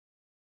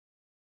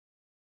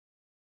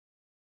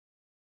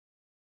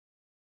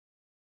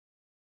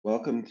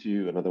Welcome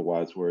to another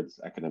Wise Words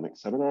academic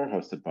seminar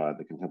hosted by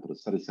the Contemplative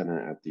Studies Centre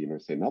at the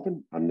University of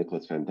Melbourne. I'm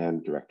Nicholas Van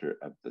Dam, Director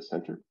of the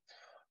Centre.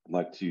 I'd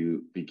like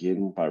to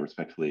begin by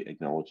respectfully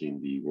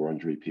acknowledging the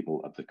Wurundjeri people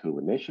of the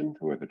Kulin Nation,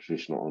 who are the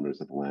traditional owners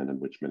of the land in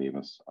which many of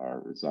us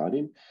are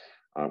residing.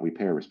 We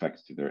pay our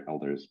respects to their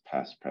elders,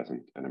 past,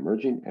 present, and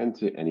emerging, and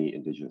to any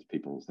Indigenous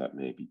peoples that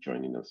may be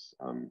joining us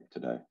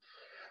today.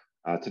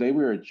 Today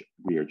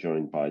we are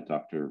joined by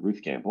Dr.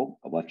 Ruth Gamble,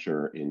 a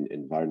lecturer in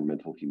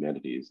environmental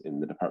humanities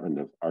in the Department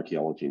of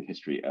Archaeology and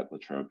History at La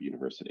Trobe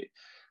University.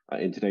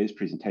 In today's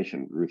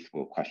presentation, Ruth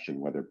will question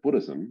whether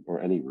Buddhism,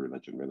 or any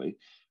religion really,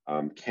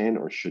 can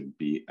or should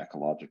be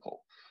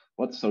ecological.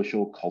 What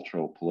social,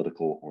 cultural,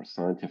 political, or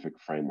scientific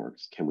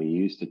frameworks can we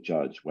use to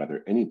judge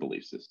whether any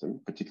belief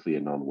system, particularly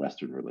a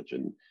non-Western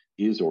religion,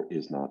 is or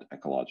is not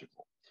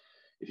ecological?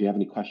 If you have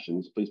any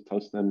questions, please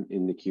post them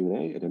in the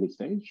Q&A at any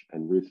stage,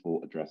 and Ruth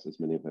will address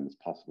as many of them as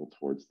possible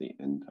towards the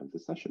end of the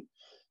session.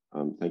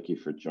 Thank you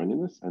for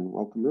joining us, and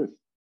welcome, Ruth.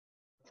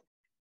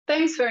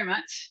 Thanks very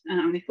much,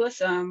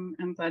 Nicholas.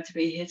 I'm glad to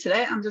be here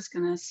today. I'm just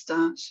going to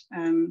start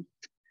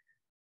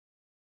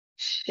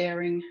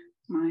sharing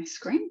my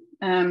screen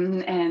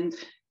and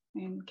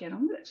get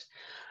on with it.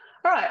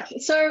 All right,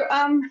 so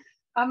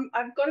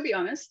I've got to be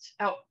honest.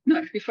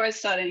 Before I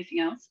start anything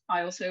else,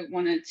 I also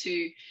wanted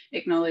to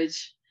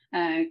acknowledge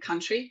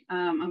country.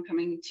 I'm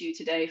coming to you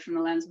today from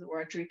the lands of the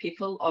Wurundjeri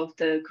people of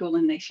the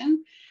Kulin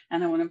Nation,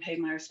 and I want to pay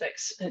my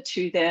respects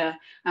to their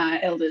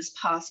elders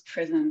past,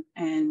 present,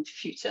 and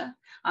future.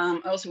 I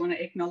also want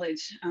to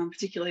acknowledge,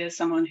 particularly as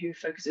someone who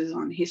focuses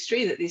on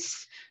history, that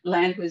this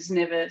land was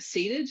never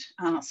ceded,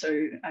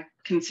 so I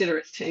consider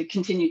it to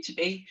continue to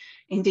be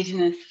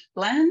Indigenous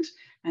land.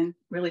 And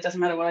really doesn't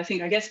matter what I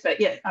think, I guess, but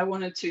yeah, I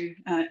wanted to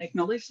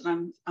acknowledge that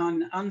I'm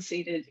on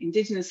unceded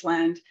Indigenous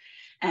land,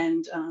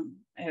 and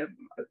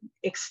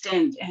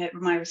extend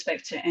my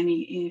respect to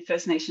any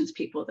First Nations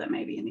people that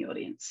may be in the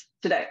audience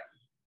today.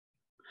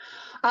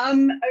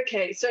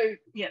 Okay, so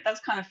yeah, that's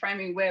kind of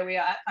framing where we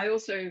are. I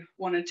also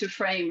wanted to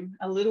frame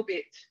a little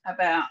bit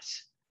about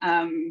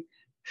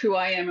who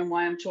I am and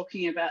why I'm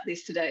talking about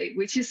this today,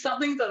 which is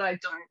something that I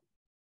don't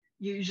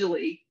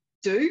usually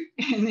do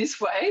in this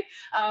way.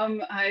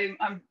 I'm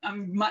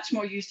much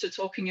more used to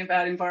talking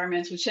about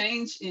environmental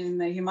change in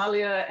the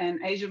Himalaya and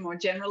Asia more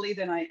generally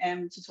than I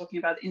am to talking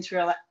about the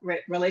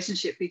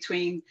interrelationship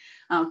between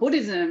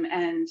Buddhism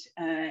and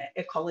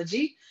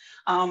ecology.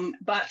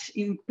 But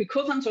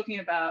because I'm talking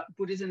about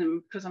Buddhism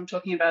and because I'm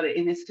talking about it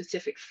in a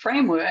specific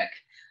framework,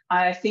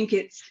 I think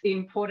it's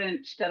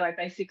important that I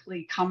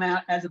basically come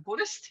out as a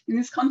Buddhist in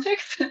this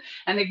context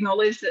and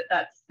acknowledge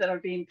that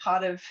I've been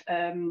part of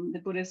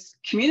the Buddhist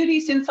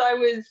community since I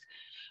was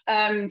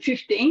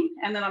 15,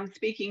 and that I'm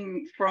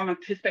speaking from a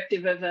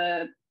perspective of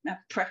a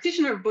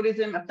practitioner of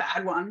Buddhism, a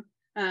bad one,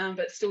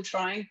 but still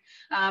trying,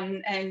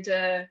 and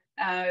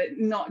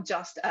not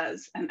just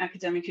as an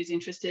academic who's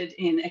interested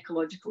in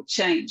ecological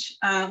change.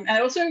 And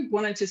I also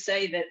wanted to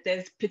say that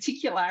there's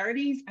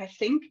particularities, I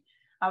think,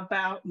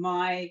 about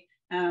my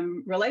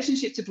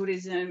relationship to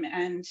Buddhism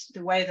and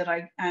the way that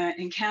I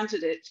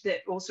encountered it that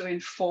also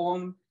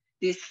inform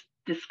this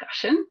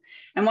discussion.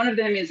 And one of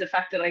them is the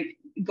fact that I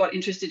got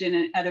interested in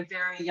it at a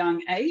very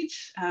young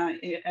age,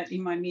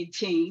 in my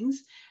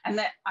mid-teens, and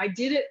that I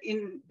did it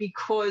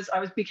because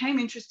I became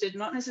interested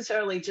not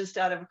necessarily just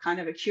out of kind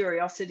of a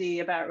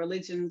curiosity about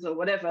religions or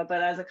whatever,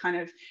 but as a kind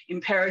of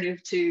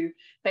imperative to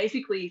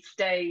basically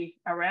stay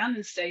around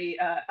and stay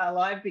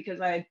alive,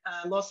 because I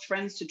lost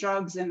friends to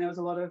drugs and there was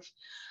a lot of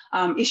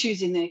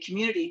issues in their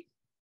community.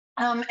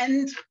 And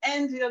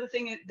the other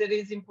thing that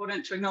is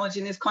important to acknowledge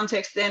in this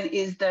context then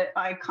is that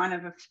I kind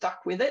of have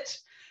stuck with it.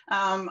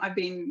 I've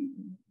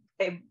been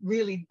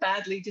really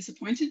badly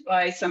disappointed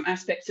by some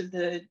aspects of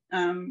the,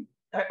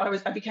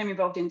 I became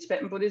involved in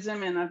Tibetan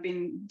Buddhism, and I've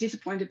been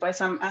disappointed by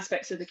some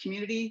aspects of the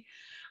community.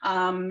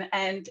 But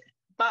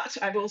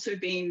I've also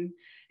been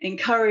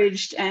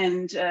encouraged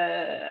and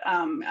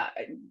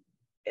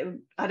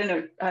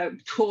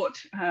taught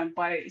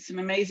by some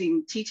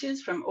amazing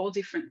teachers from all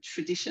different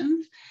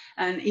traditions.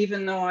 And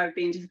even though I've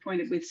been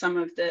disappointed with some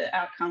of the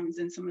outcomes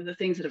and some of the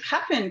things that have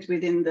happened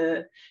within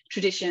the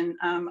tradition,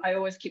 I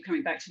always keep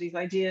coming back to these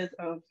ideas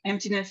of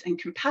emptiness and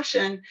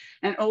compassion,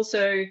 and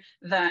also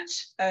that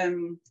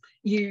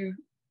you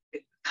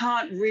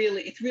can't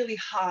really, it's really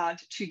hard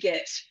to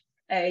get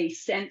a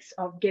sense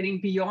of getting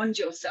beyond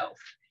yourself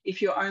if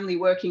you're only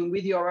working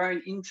with your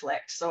own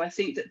intellect. So I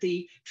think that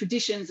the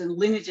traditions and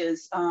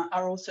lineages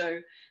are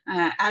also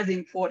as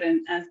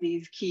important as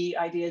these key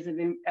ideas of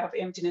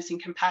emptiness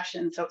and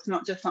compassion. So it's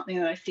not just something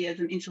that I see as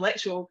an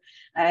intellectual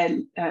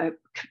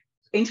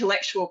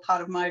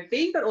part of my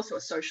being, but also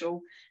a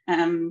social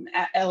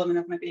element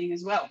of my being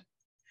as well.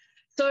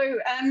 So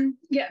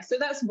so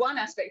that's one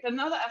aspect.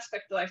 Another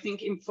aspect that I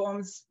think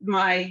informs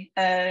my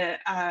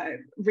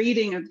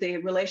reading of the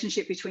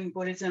relationship between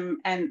Buddhism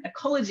and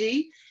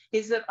ecology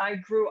is that I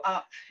grew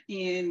up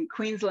in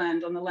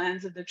Queensland on the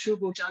lands of the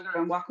Turrbal, Jagera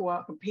and Waka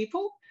Waka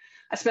people.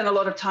 I spent a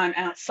lot of time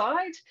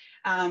outside.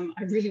 I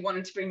really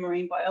wanted to be a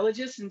marine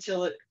biologist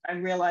until I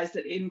realized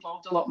that it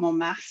involved a lot more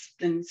maths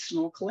than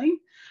snorkeling.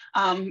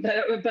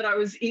 But I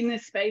was in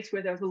this space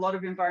where there was a lot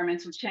of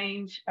environmental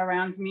change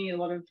around me, a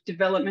lot of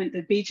development.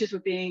 The beaches were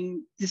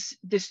being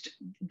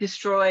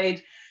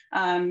destroyed.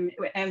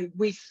 And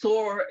we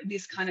saw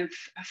this kind of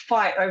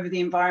fight over the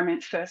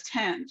environment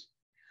firsthand.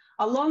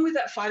 Along with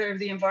that fight over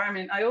the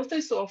environment, I also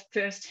saw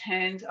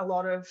firsthand a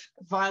lot of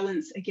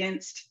violence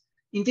against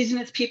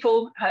Indigenous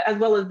people, as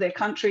well as their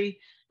country,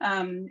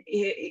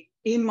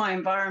 in my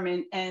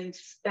environment, and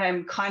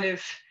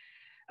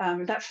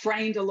that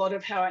framed a lot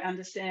of how I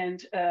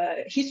understand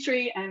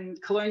history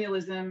and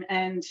colonialism,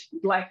 and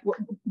like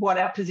what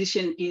our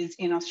position is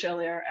in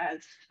Australia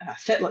as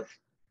settlers.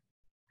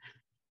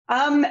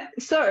 And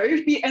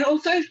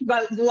also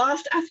the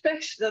last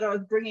aspect that I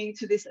was bringing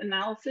to this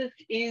analysis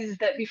is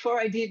that before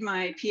I did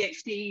my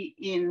PhD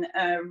in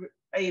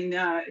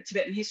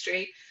Tibetan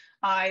history,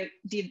 I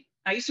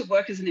used to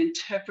work as an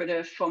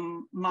interpreter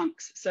for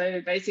monks.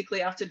 So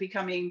basically, after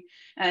becoming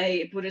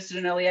a Buddhist at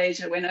an early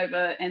age, I went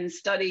over and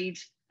studied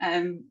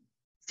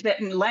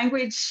Tibetan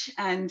language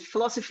and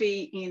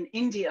philosophy in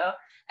India,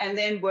 and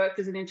then worked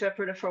as an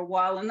interpreter for a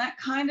while. And that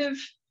kind of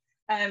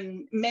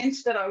meant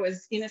that I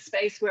was in a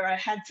space where I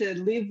had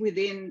to live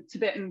within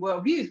Tibetan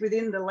worldviews,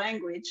 within the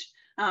language.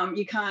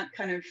 You can't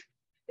kind of,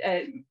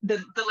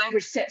 the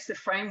language sets the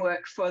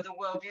framework for the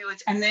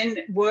worldview, and then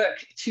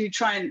work to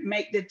try and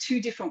make the two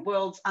different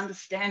worlds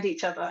understand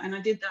each other. And I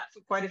did that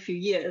for quite a few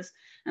years.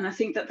 And I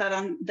think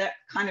that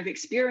kind of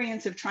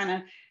experience of trying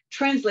to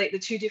translate the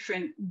two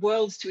different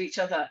worlds to each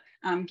other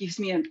gives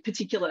me a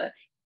particular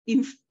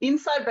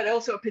insight, but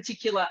also a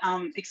particular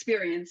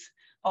experience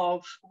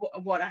of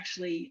what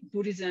actually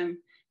Buddhism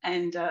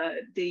and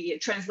the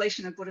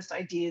translation of Buddhist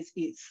ideas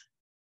is.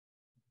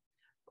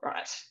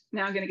 Right,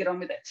 now I'm going to get on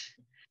with it.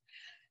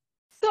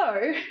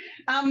 So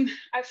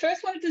I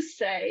first wanted to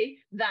say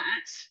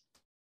that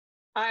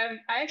I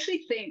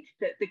actually think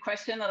that the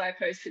question that I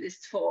posed for this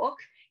talk,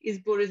 is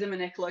Buddhism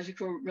an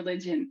ecological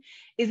religion,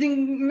 is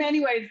in many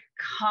ways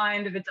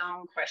kind of a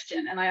dumb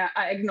question. And I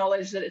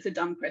acknowledge that it's a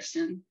dumb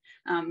question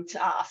to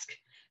ask.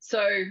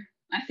 So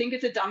I think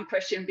it's a dumb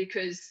question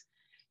because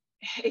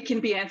it can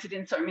be answered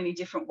in so many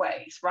different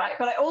ways, right?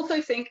 But I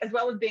also think, as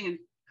well as being a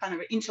kind of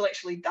an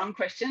intellectually dumb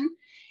question,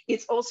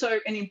 it's also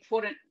an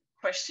important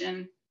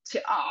question to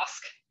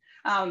ask.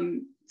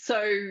 The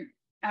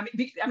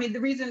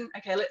reason,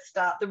 okay, let's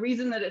start. The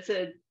reason that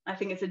I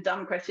think it's a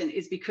dumb question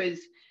is because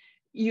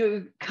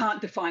you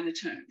can't define the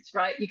terms,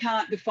 right? You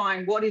can't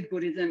define what is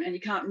Buddhism, and you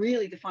can't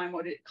really define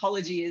what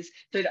ecology is.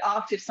 So to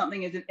ask if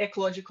something is an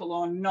ecological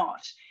or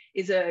not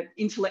is an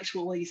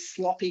intellectually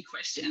sloppy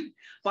question.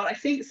 But I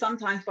think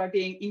sometimes by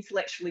being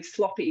intellectually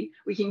sloppy,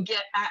 we can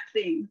get at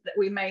things that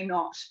we may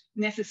not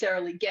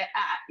necessarily get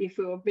at if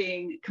we were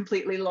being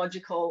completely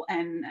logical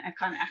and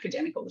kind of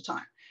academic all the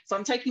time. So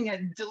I'm taking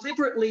a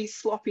deliberately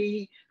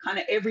sloppy kind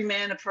of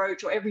everyman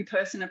approach or every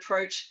person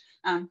approach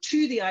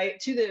to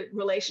the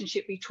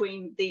relationship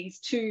between these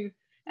two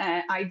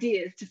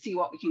ideas to see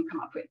what we can come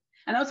up with.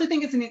 And I also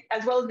think it's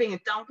as well as being a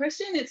dumb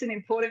question, it's an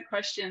important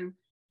question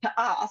to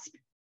ask.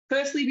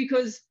 Firstly,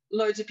 because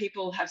loads of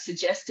people have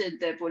suggested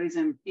that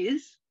Buddhism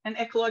is an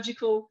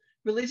ecological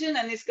religion,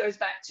 and this goes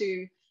back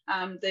to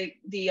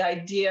the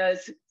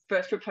ideas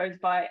first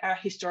proposed by our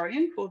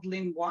historian called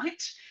Lynn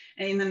White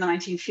in the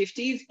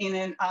 1950s in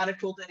an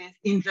article that is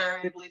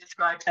invariably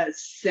described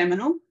as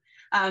seminal.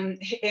 And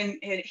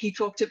he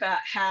talked about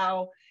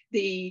how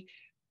the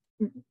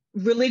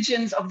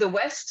religions of the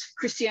West,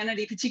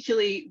 Christianity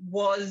particularly,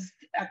 was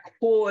a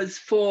cause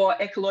for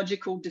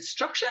ecological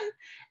destruction,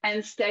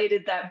 and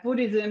stated that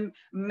Buddhism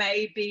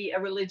may be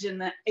a religion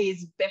that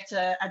is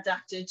better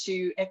adapted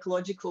to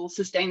ecological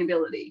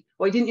sustainability.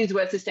 Well, he didn't use the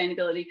word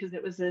sustainability because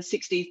it was the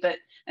 60s, but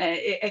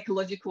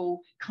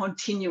ecological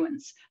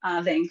continuance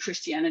than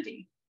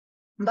Christianity.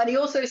 But he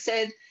also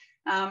said,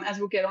 as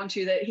we'll get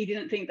onto, that he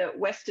didn't think that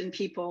Western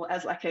people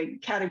as like a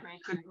category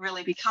could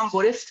really become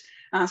Buddhist,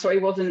 so he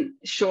wasn't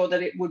sure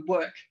that it would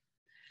work.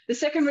 The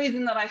second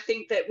reason that I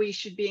think that we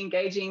should be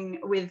engaging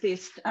with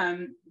this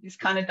kind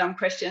of dumb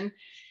question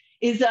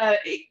is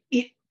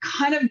it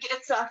kind of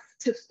gets us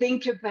to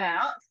think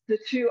about the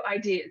two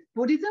ideas,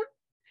 Buddhism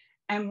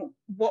and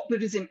what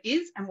Buddhism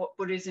is and what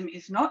Buddhism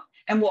is not,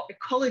 and what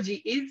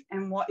ecology is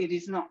and what it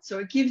is not. So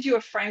it gives you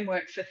a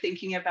framework for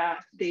thinking about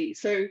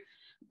these. So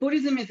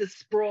Buddhism is a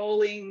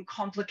sprawling,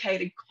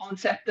 complicated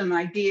concept and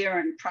idea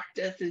and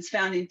practice that is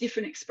found in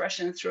different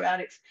expressions throughout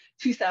its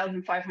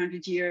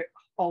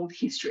 2,500-year-old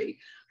history.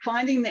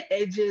 Finding the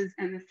edges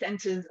and the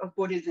centers of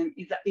Buddhism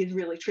is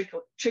really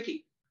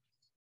tricky.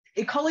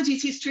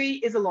 Ecology's history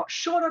is a lot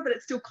shorter, but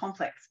it's still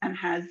complex and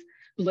has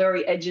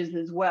blurry edges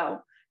as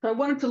well. So I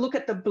wanted to look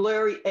at the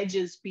blurry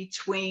edges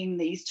between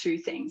these two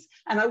things.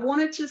 And I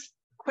wanted to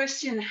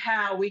question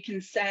how we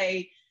can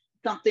say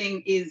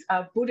something is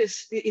a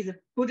Buddhist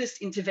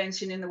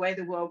intervention in the way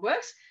the world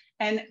works,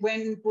 and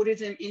when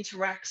Buddhism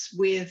interacts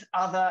with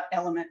other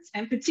elements.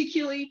 And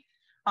particularly,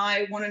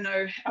 I want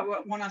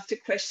us to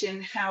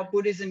question how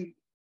Buddhism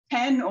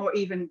can or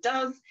even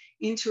does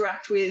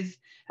interact with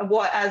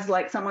what, as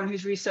like someone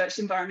who's researched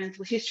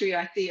environmental history,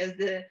 I see as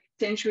the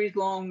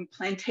centuries-long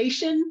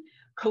plantation,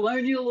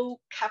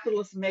 colonial,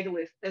 capitalist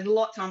megalith. There's a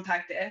lot to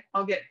unpack there.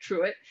 I'll get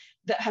through it.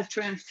 That has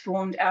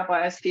transformed our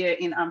biosphere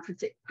in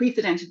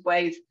unprecedented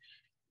ways,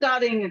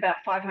 starting about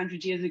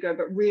 500 years ago,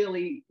 but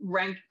really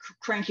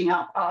cranking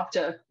up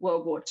after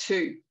World War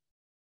II.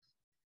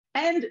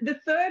 And the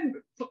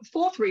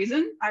fourth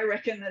reason I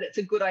reckon that it's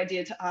a good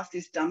idea to ask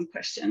this dumb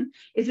question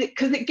is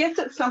because it gets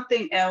at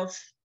something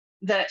else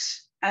that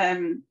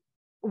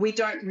we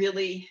don't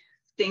really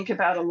think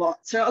about a lot.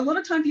 So a lot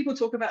of time people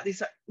talk about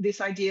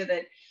this idea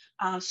that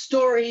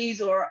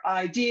stories or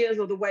ideas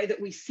or the way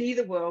that we see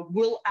the world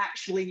will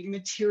actually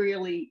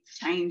materially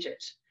change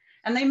it.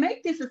 And they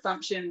make this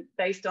assumption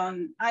based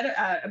on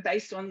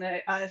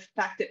the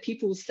fact that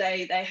people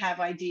say they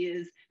have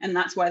ideas and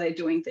that's why they're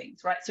doing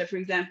things, right? So for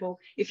example,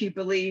 if you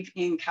believe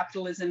in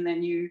capitalism,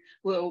 then you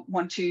will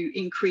want to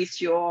increase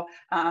your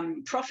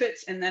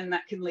profits, and then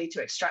that can lead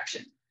to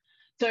extraction.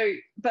 So,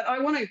 but I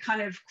want to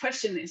kind of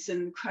question this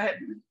and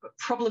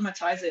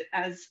problematize it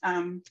as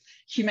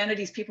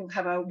humanities people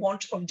have a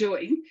want of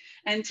doing,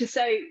 and to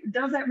say,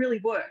 does that really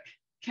work?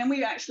 Can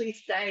we actually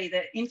say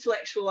that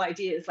intellectual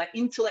ideas, like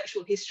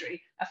intellectual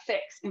history,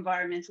 affects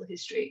environmental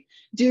history?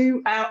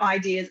 Do our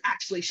ideas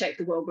actually shape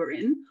the world we're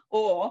in?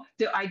 Or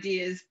do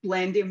ideas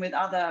blend in with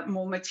other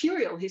more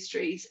material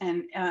histories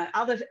and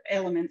other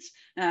elements?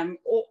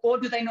 Or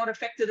do they not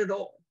affect it at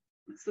all?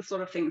 That's the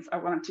sort of things I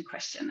wanted to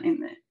question in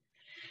the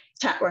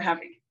chat we're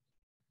having.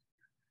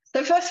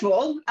 So first of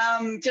all,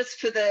 just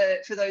for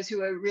those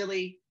who are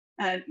really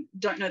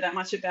don't know that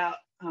much about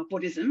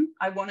Buddhism,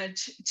 I wanted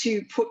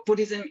to put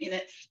Buddhism in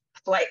its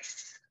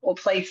place or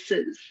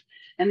places.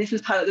 And this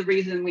is part of the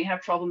reason we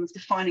have problems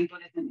defining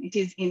Buddhism. It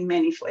is in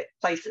many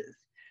places.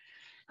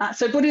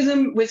 So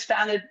Buddhism was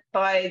founded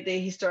by the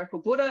historical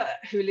Buddha,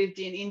 who lived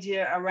in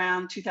India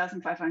around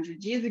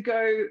 2,500 years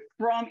ago.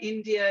 From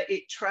India,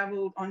 it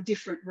traveled on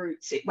different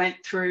routes. It went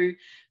through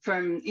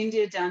from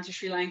India down to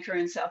Sri Lanka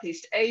and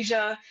Southeast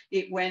Asia.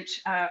 It went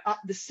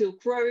up the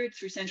Silk Road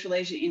through Central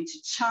Asia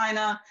into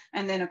China,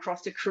 and then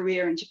across to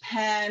Korea and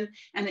Japan.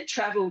 And it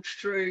traveled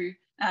through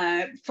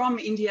from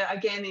India,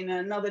 again in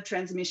another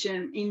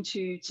transmission,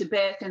 into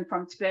Tibet, and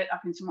from Tibet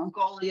up into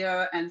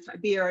Mongolia and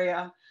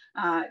Siberia.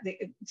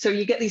 So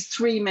you get these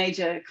three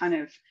major kind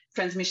of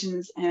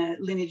transmissions,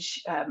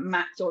 lineage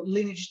maps or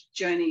lineage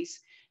journeys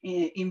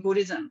in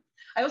Buddhism.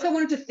 I also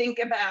wanted to think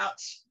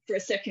about, for a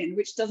second,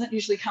 which doesn't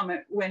usually come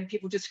when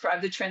people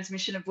describe the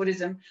transmission of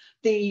Buddhism,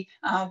 the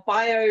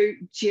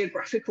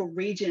biogeographical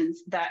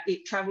regions that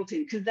it traveled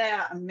in, because they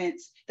are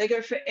immense. They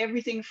go for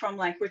everything from,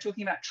 like, we're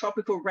talking about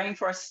tropical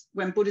rainforests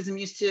when Buddhism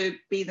used to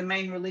be the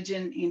main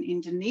religion in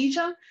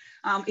Indonesia.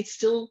 It's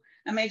still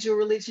a major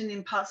religion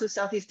in parts of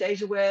Southeast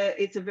Asia where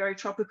it's a very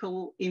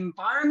tropical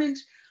environment,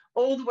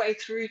 all the way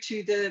through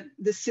to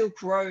the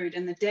Silk Road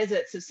and the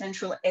deserts of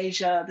Central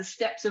Asia, the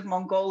steppes of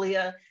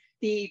Mongolia,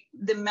 the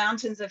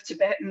mountains of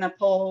Tibet and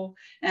Nepal,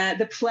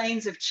 the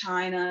plains of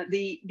China,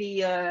 the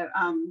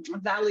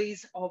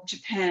valleys of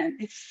Japan.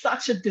 It's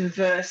such a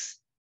diverse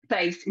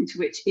space into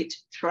which it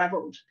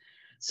traveled.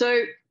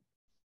 So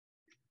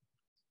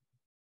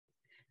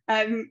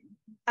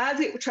as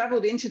it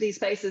traveled into these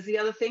spaces, the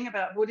other thing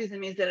about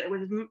Buddhism is that it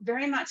was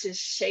very much a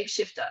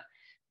shapeshifter.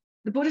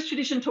 The Buddhist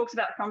tradition talks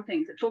about some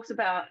things. It talks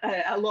about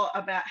a lot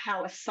about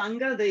how a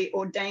sangha, the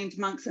ordained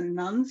monks and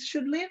nuns,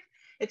 should live.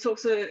 It's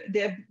also,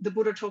 the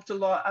Buddha talked a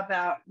lot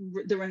about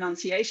the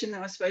renunciation they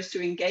were supposed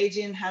to engage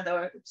in, how they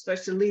were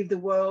supposed to leave the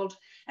world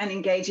and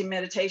engage in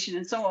meditation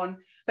and so on.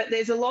 But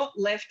there's a lot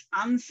left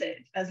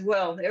unsaid as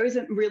well. There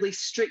isn't really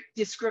strict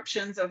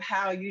descriptions of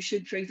how you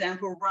should, for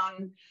example,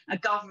 run a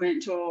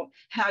government, or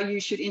how you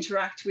should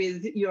interact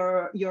with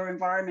your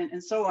environment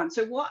and so on.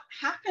 So what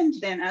happened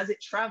then as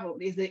it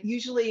traveled is it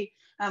usually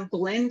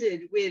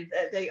blended with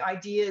the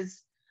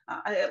ideas,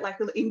 like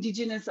the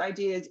indigenous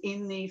ideas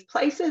in these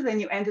places,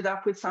 and you ended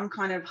up with some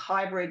kind of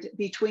hybrid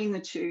between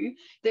the two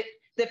that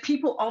the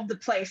people of the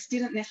place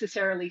didn't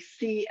necessarily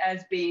see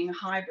as being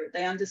hybrid.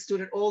 They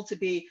understood it all to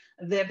be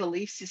their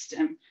belief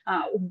system,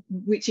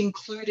 which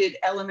included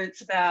elements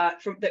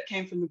that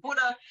came from the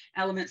Buddha,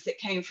 elements that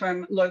came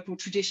from local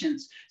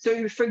traditions.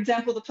 So for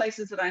example, the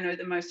places that I know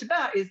the most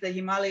about is the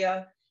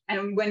Himalaya.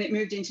 And when it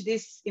moved into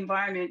this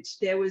environment,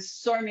 there was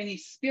so many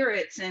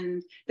spirits,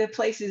 and the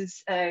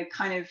places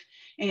kind of,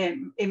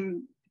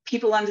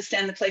 people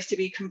understand the place to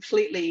be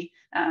completely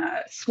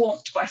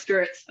swamped by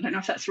spirits. I don't know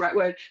if that's the right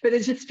word, but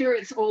there's just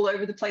spirits all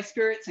over the place,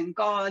 spirits and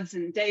gods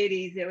and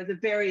deities. There was a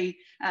very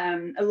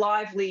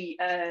lively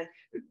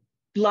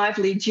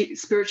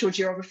spiritual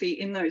geography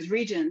in those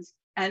regions.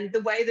 And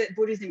the way that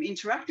Buddhism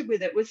interacted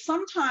with it was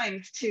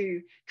sometimes to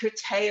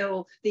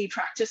curtail the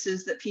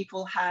practices that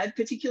people had,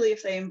 particularly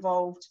if they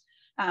involved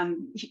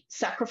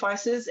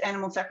sacrifices,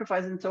 animal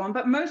sacrifices and so on.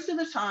 But most of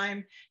the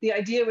time, the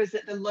idea was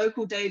that the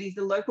local deities,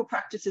 the local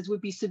practices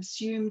would be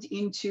subsumed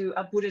into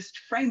a Buddhist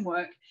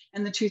framework,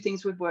 and the two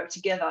things would work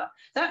together.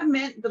 That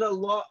meant that a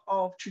lot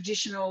of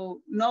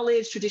traditional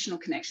knowledge, traditional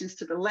connections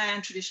to the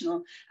land,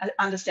 traditional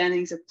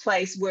understandings of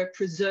place were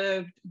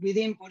preserved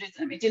within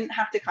Buddhism. It didn't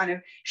have to kind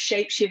of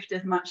shapeshift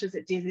as much as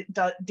it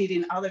did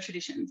in other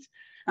traditions.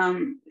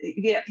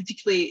 Yeah,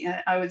 particularly,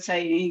 I would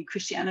say, in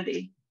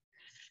Christianity.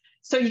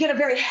 So you get a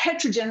very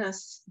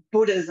heterogeneous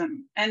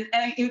Buddhism. And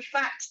in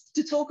fact,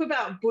 to talk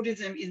about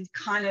Buddhism is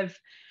kind of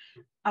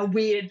a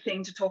weird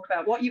thing to talk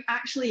about. What you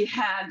actually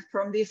had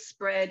from this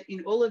spread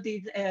in all of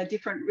these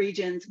different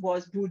regions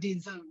was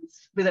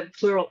Buddhisms with a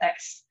plural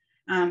S.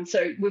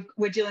 So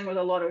we're dealing with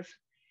a lot of,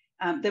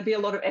 there'll be a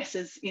lot of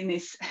S's in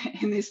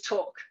this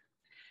talk.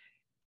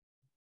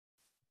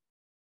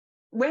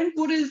 When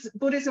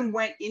Buddhism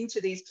went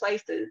into these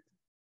places,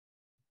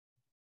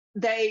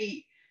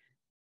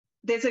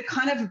 there's a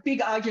kind of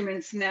big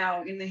arguments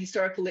now in the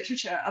historical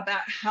literature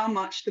about how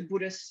much the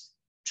Buddhists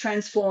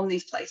transformed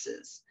these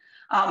places,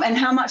 and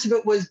how much of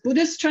it was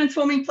Buddhists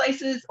transforming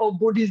places or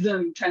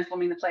Buddhism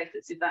transforming the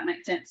places, if that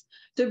makes sense.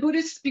 So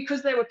Buddhists,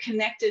 because they were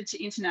connected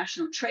to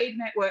international trade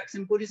networks,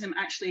 and Buddhism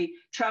actually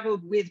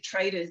traveled with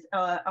traders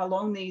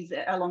along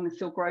the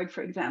Silk Road,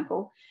 for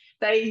example,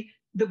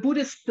 the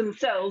Buddhists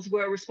themselves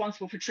were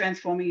responsible for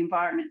transforming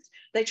environments.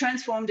 They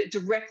transformed it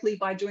directly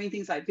by doing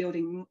things like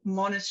building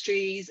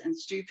monasteries and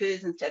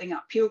stupas and setting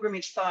up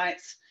pilgrimage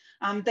sites.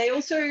 They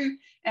also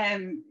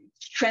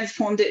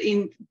transformed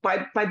it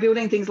by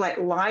building things like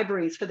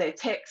libraries for their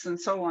texts and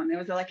so on. There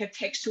was like a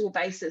textual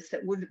basis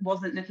that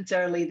wasn't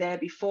necessarily there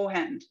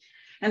beforehand.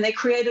 And they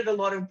created a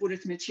lot of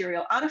Buddhist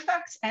material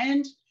artifacts,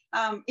 and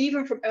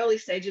even from early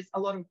stages, a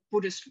lot of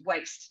Buddhist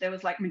waste. There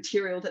was like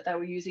material that they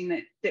were using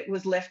that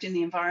was left in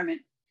the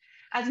environment.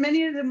 As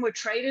many of them were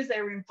traders,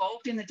 they were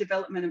involved in the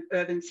development of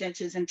urban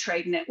centres and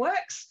trade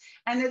networks.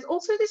 And there's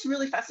also this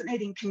really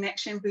fascinating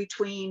connection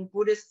between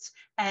Buddhists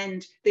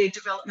and the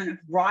development of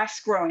rice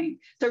growing.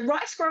 So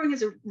rice growing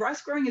is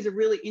a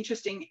really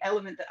interesting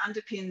element that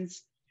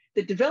underpins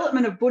the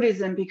development of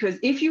Buddhism, because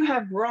if you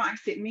have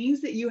rice, it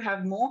means that you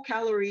have more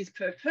calories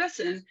per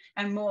person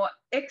and more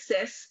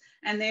excess,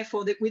 and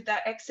therefore that with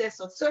that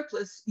excess or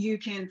surplus, you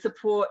can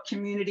support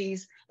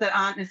communities that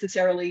aren't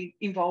necessarily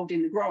involved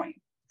in the growing.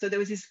 So there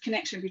was this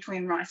connection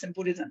between rice and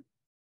Buddhism.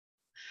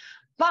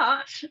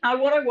 But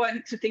what I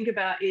want to think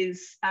about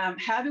is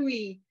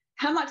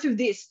how much of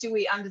this do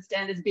we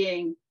understand as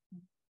being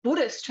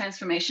Buddhist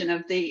transformation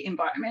of the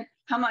environment?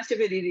 How much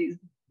of it is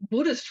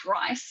Buddhist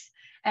rice?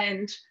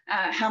 And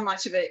how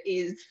much of it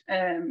is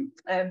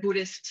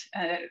Buddhist,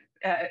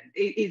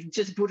 is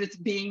just Buddhists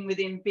being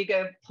within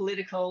bigger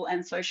political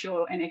and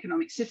social and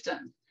economic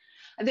systems?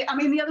 I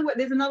mean,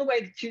 there's another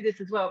way to do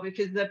this as well,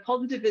 because the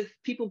positive is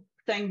people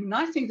saying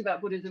nice things about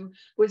Buddhism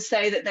would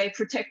say that they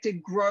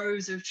protected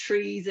groves of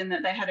trees and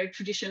that they had a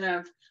tradition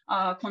of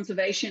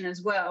conservation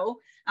as well.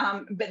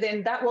 But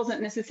then that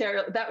wasn't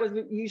necessarily, that was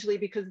usually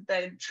because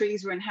the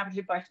trees were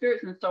inhabited by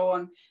spirits and so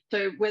on.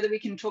 So whether we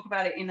can talk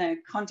about it in a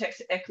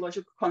context of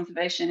ecological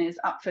conservation is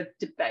up for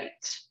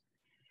debate.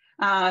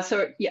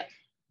 So yeah.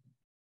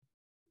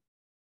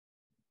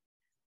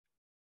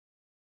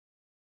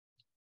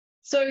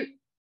 So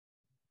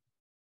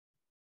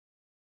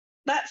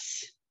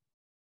that's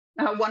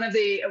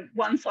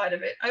one side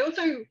of it. I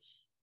also,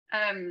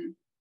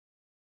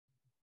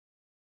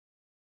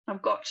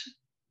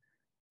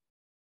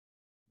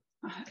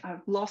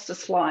 I've lost a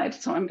slide,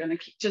 so I'm going to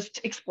just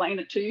explain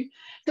it to you.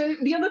 So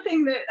the other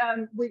thing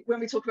that when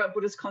we talk about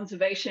Buddhist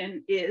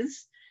conservation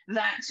is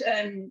that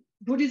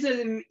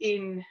Buddhism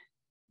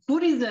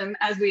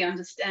as we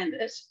understand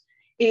it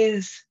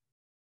is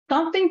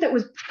something that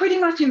was pretty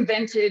much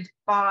invented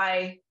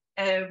by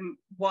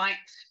white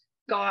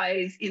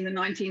guys in the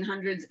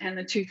 1900s and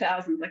the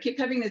 2000s. I keep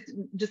having this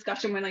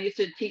discussion when I used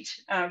to teach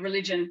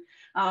religion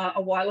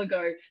a while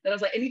ago, that I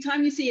was like,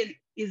 anytime you see an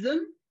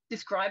ism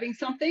describing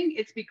something,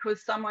 it's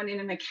because someone in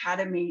an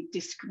academy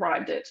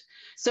described it.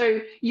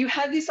 So you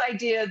had this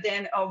idea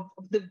then of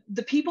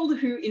the people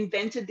who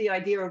invented the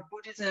idea of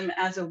Buddhism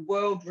as a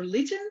world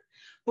religion,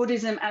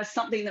 Buddhism as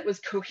something that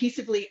was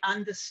cohesively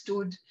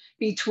understood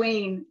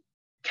between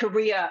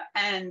Korea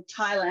and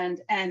Thailand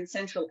and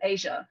Central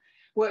Asia,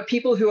 were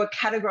people who were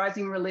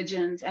categorizing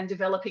religions and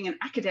developing an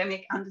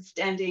academic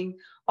understanding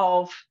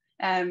of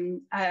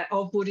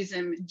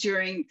Buddhism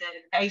during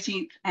the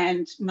 18th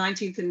and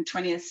 19th and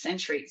 20th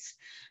centuries.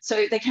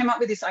 So they came up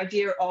with this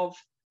idea of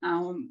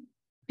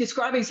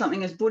describing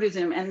something as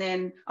Buddhism and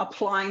then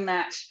applying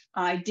that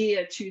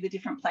idea to the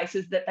different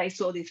places that they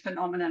saw this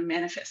phenomenon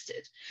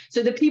manifested.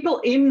 So the people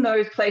in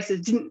those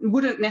places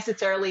wouldn't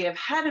necessarily have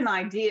had an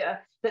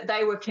idea that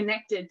they were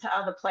connected to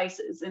other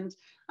places. And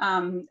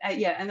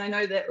yeah, and I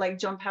know that like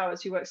John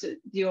Powers, who works at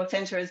your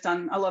centre, has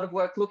done a lot of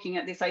work looking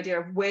at this idea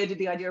of where did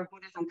the idea of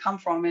Buddhism come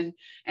from, and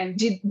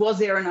was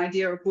there an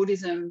idea of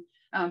Buddhism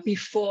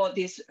before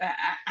this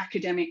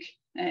academic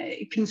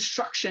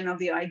construction of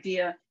the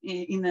idea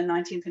in the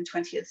 19th and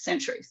 20th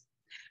centuries.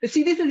 But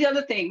see, this is the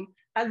other thing.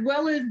 As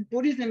well as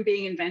Buddhism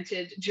being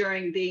invented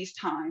during these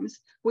times,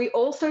 we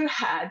also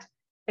had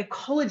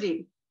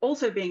ecology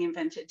also being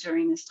invented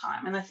during this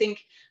time. And I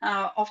think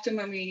often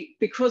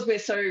because we're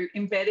so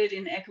embedded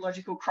in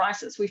ecological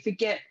crisis, we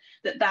forget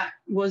that that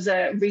was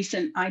a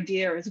recent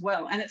idea as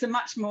well. And it's a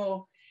much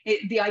more,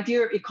 the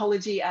idea of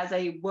ecology as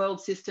a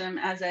world system,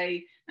 as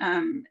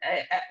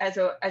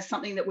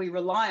something that we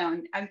rely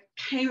on,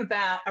 came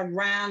about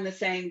around the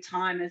same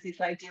time as this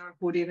idea of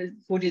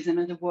Buddhism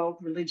as a world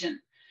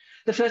religion.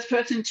 The first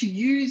person to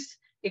use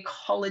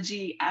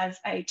ecology as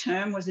a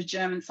term was a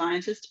German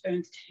scientist,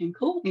 Ernst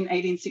Haeckel, in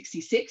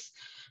 1866.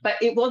 But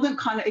it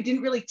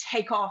didn't really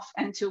take off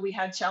until we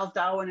had Charles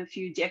Darwin a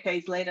few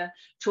decades later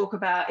talk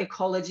about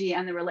ecology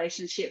and the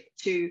relationship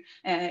to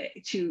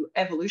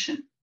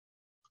evolution.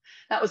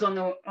 That was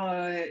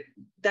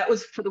that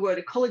was for the word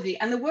ecology.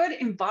 And the word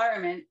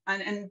environment,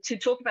 and to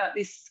talk about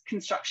this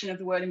construction of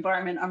the word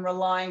environment, I'm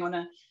relying on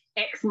an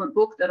excellent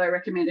book that I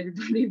recommend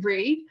everybody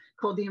read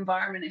called The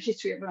Environment: A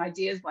History of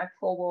Ideas by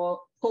Paul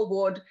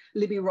Ward,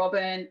 Libby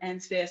Robin, and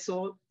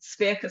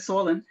Sverker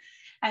Sorlin.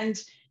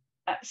 And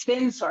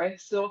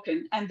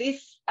Sorkin. And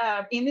this,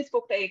 in this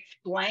book, they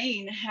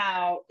explain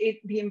how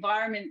the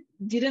environment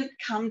didn't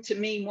come to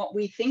mean what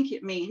we think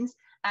it means,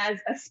 as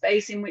a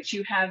space in which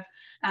you have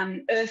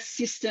Earth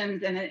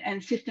systems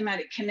and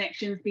systematic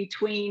connections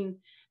between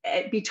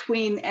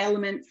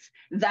elements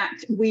that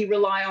we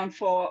rely on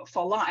for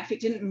life.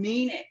 It didn't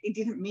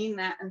mean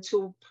that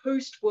until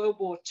post-World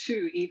War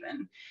II,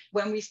 even,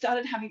 when we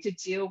started having to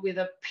deal with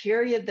a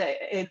period that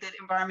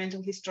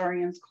environmental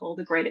historians call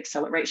the Great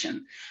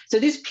Acceleration. So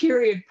this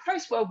period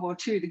post-World War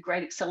II, the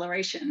Great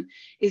Acceleration,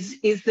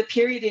 is the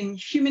period in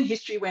human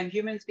history when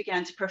humans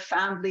began to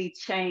profoundly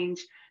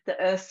change the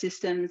Earth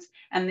systems,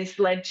 and this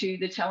led to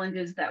the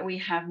challenges that we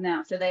have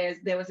now. So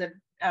there was a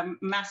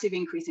massive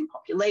increase in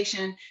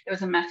population. There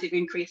was a massive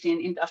increase in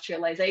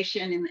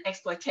industrialization, in the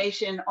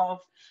exploitation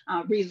of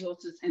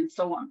resources, and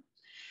so on.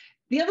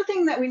 The other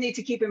thing that we need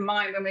to keep in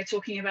mind when we're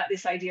talking about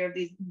this idea of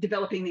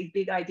developing these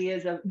big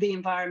ideas of the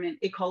environment,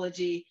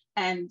 ecology,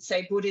 and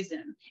say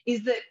Buddhism,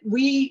 is that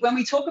when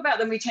we talk about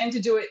them, we tend to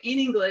do it in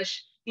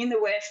English in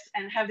the West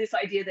and have this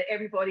idea that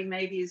everybody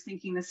maybe is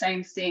thinking the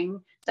same thing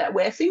that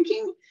we're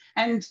thinking.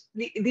 And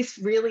this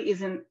really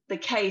isn't the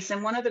case.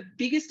 And one of the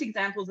biggest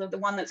examples of the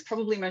one that's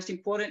probably most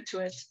important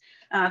to us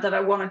that I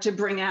wanted to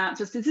bring out,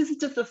 this is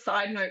just a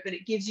side note, but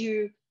it gives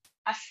you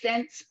a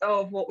sense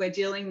of what we're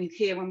dealing with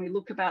here when we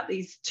look about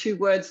these two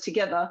words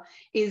together,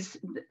 is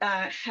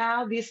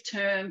how this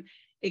term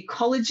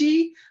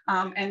ecology,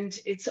 and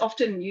it's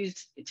often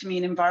used to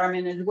mean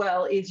environment as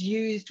well, is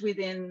used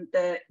within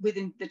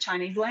the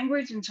Chinese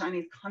language and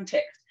Chinese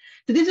context.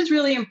 So this is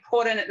really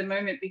important at the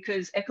moment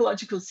because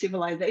ecological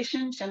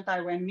civilization,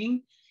 Shentai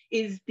Wenming,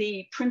 is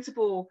the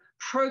principal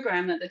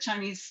program that the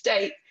Chinese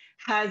state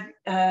has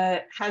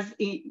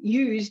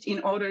used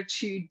in order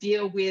to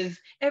deal with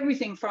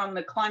everything from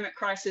the climate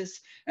crisis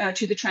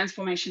to the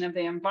transformation of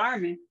the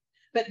environment.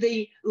 But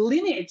the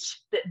lineage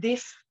that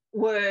this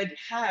word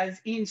has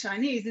in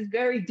Chinese is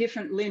very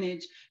different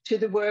lineage to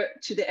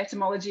the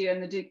etymology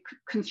and the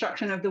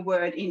construction of the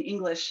word in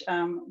English,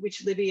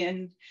 which Libby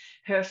and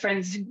her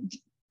friends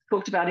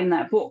talked about in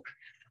that book.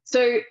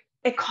 So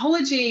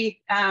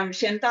ecology,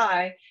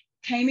 Shentai,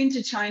 came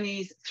into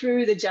Chinese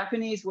through the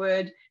Japanese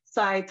word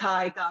sai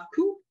tai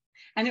gaku,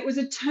 and it was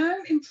a term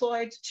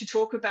employed to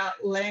talk about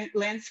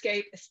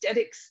landscape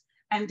aesthetics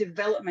and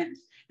development.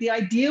 The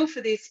ideal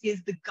for this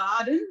is the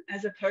garden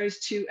as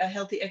opposed to a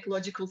healthy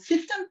ecological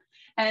system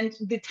and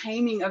the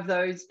taming of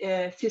those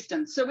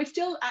systems. So we're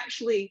still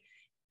actually,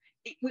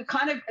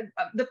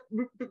 the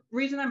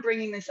reason I'm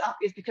bringing this up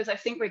is because I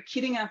think we're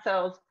kidding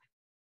ourselves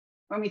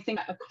when we think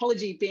about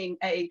ecology being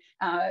a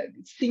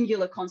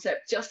singular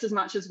concept, just as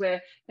much as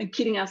we're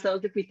kidding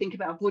ourselves if we think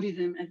about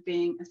Buddhism as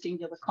being a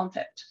singular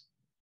concept.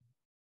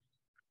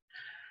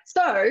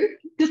 So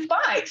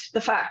despite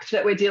the fact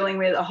that we're dealing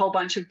with a whole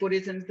bunch of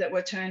Buddhisms that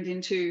were turned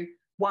into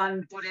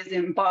one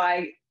Buddhism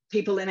by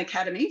people in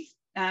academies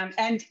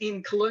and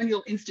in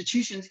colonial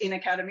institutions in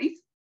academies,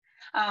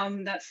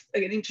 that's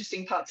an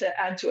interesting part to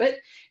add to it.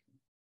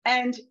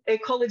 And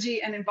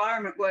ecology and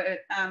environment were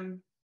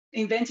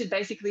invented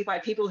basically by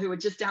people who were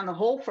just down the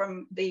hall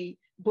from the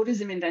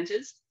Buddhism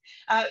inventors.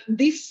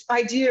 This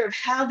idea of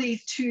how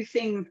these two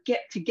things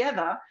get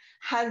together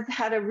has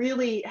had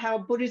how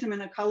Buddhism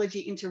and ecology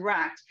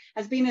interact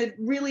has been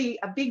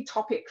a big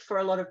topic for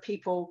a lot of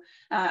people,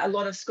 a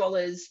lot of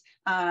scholars,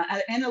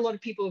 and a lot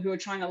of people who are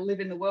trying to live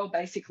in the world,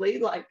 basically,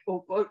 like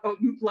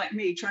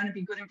me, trying to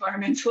be good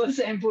environmentalists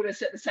and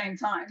Buddhists at the same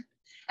time.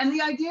 And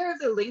the idea of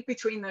the link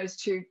between those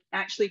two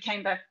actually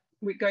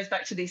goes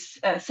back to this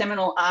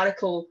seminal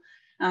article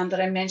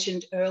that I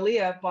mentioned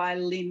earlier by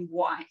Lynn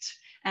White.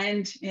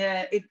 And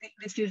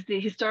this is the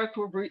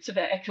historical roots of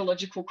our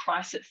ecological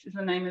crisis is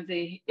the name of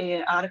the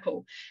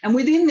article. And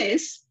within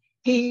this,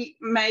 he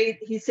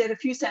said a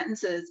few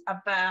sentences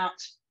about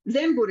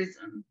Zen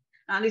Buddhism.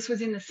 This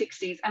was in the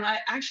 60s. And I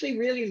actually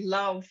really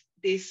love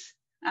this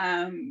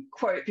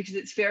quote because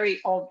it's very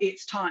of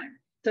its time.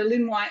 So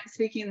Lynn White,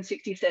 speaking in the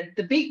 60s, said,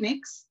 "The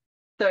beatniks,"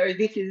 so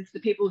this is the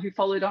people who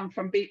followed on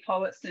from beat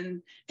poets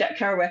and Jack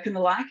Kerouac and the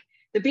like,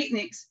 The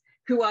beatniks,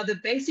 who are the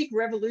basic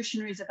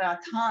revolutionaries of our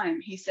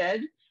time, he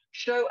said,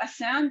 show a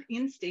sound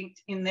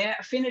instinct in their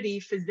affinity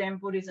for Zen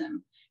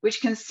Buddhism,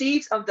 which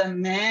conceives of the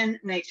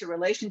man-nature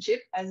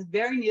relationship as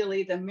very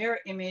nearly the mirror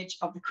image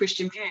of the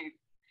Christian view.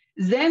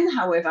 Zen,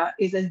 however,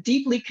 is as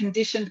deeply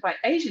conditioned by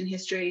Asian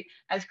history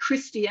as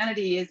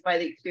Christianity is by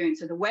the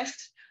experience of the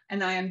West,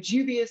 and I am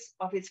dubious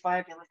of its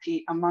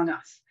viability among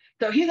us.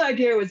 So his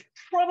idea was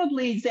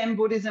probably Zen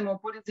Buddhism or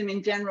Buddhism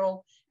in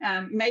general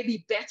may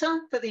be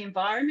better for the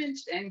environment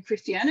than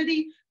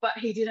Christianity, but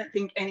he didn't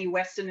think any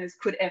Westerners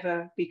could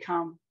ever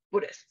become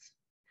Buddhists.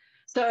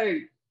 So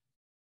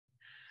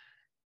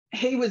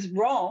he was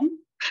wrong,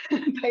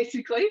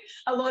 basically.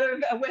 A lot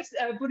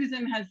of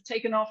Buddhism has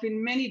taken off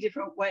in many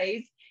different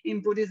ways in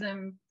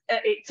Buddhism,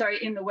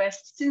 in the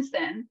West since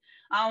then.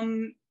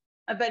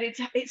 But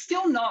it's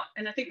still not,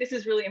 and I think this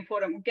is really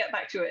important, we'll get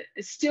back to it,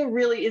 it still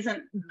really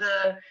isn't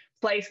the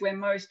place where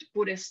most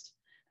Buddhists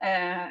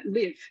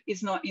live,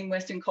 is not in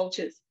Western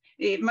cultures.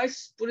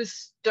 Most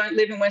Buddhists don't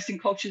live in Western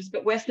cultures,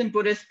 but Western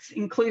Buddhists,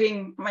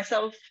 including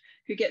myself,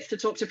 who gets to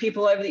talk to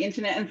people over the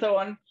internet and so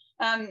on,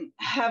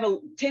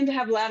 tend to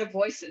have louder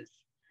voices,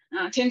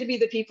 tend to be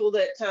the people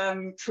that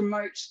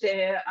promote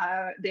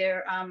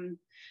their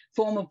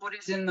form of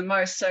Buddhism the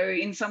most. So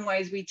in some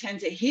ways, we tend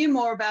to hear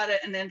more about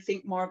it and then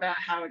think more about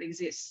how it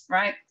exists,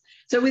 right?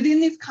 So within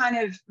this kind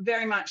of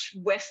very much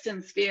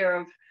Western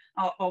sphere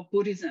of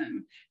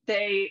Buddhism,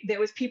 there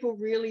was people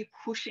really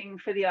pushing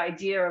for the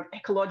idea of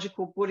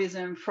ecological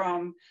Buddhism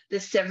from the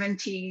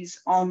 70s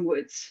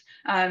onwards.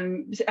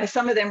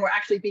 Some of them were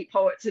actually beat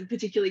poets,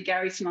 particularly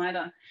Gary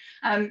Snyder.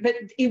 But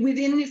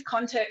within this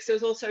context, there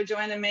was also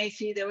Joanna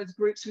Macy. There was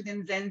groups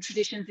within Zen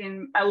traditions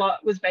a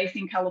lot was based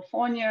in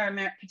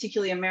California,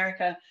 particularly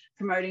America,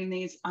 promoting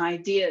these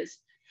ideas.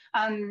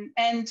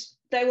 And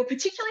they were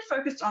particularly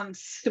focused on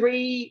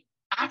three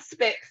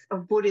aspects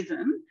of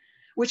Buddhism,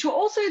 which were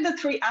also the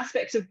three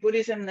aspects of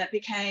Buddhism that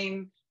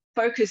became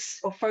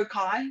focus, or foci,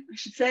 I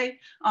should say,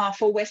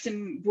 for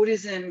Western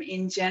Buddhism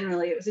in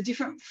general. It was a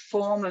different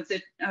form of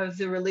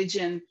the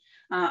religion,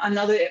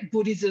 another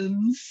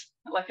Buddhisms,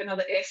 like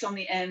another S on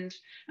the end,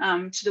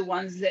 to the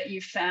ones that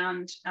you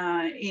found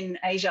in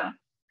Asia.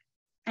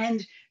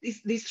 And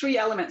these three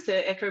elements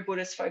that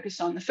eco-Buddhists focused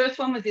on. The first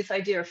one was this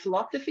idea of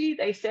philosophy.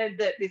 They said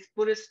that this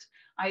Buddhist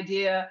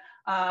idea,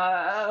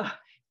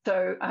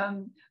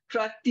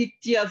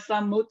 Pratitya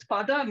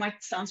Samutpada, my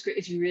Sanskrit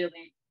is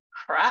really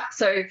crap.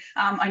 So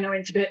I know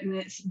in Tibetan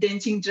it's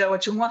Denting Jawa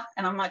Chungwa,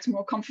 and I'm much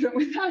more confident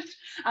with that.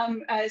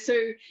 So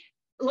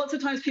lots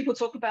of times people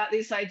talk about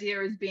this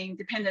idea as being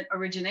dependent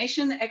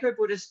origination. The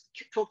eco-Buddhists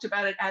talked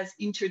about it as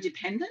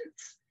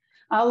interdependence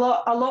a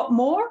lot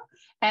more.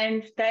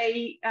 And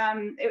they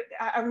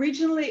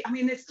originally, I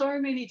mean, there's so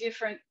many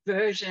different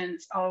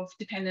versions of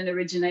dependent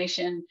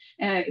origination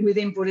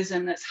within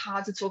Buddhism that's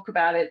hard to talk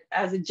about it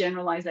as a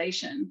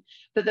generalization.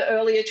 But in the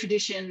earlier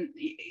traditions,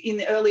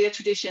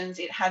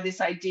 it had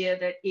this idea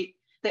that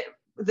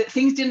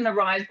things didn't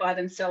arise by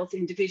themselves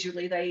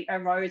individually. They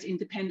arose in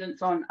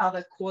dependence on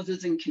other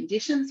causes and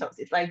conditions. So it's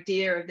this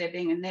idea of there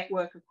being a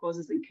network of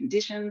causes and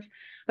conditions.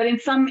 But in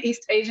some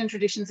East Asian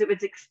traditions, it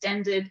was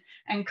extended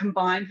and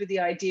combined with the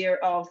idea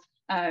of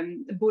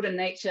Buddha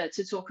nature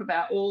to talk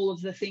about all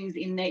of the things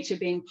in nature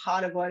being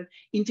part of an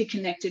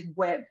interconnected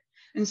web.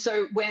 And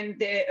so when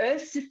the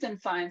Earth system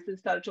sciences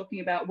started talking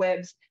about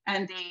webs,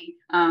 and these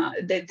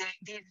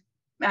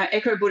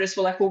eco-Buddhists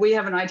were like, well, we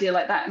have an idea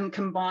like that, and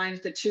combined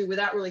the two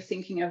without really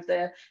thinking of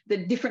the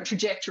different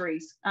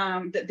trajectories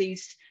that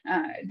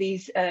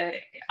these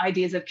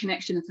ideas of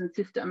connections and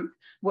systems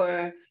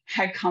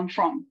had come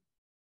from.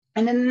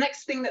 And then the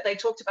next thing that they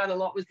talked about a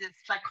lot was this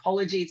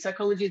psychology.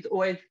 Psychology is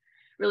always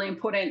really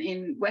important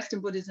in Western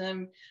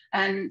Buddhism,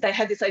 and they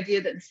had this idea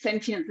that the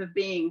sentience of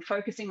being,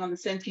 focusing on the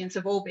sentience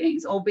of all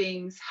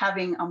beings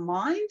having a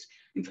mind,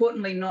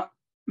 importantly not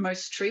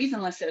most trees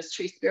unless there's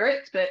tree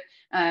spirits, but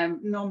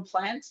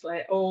non-plants,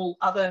 like all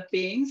other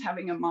beings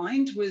having a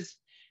mind, was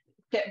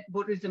set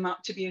Buddhism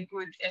up to be a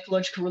good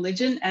ecological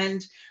religion.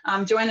 And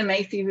Joanna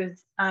Macy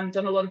has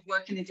done a lot of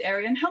work in this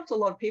area and helped a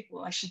lot of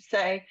people, I should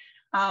say.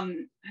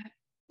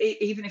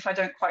 Even if I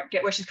don't quite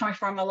get where she's coming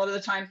from a lot of the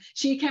time,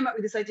 she came up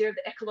with this idea of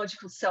the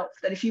ecological self,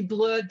 that if you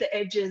blurred the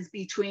edges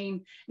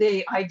between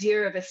the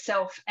idea of a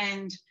self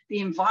and the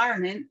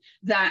environment,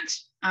 that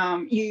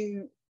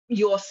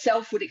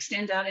yourself would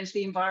extend out into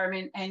the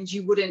environment, and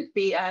you wouldn't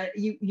be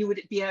you would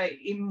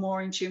be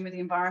more in tune with the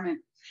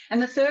environment.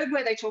 And the third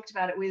way they talked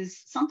about it was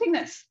something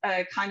that's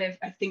kind of,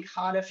 I think,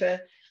 harder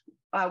for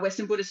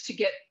Western Buddhists to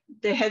get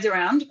their heads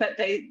around, but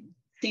they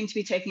seem to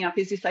be taking up,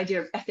 is this idea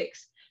of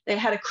ethics. They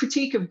had a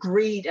critique of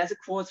greed as a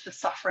cause for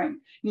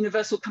suffering,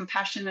 universal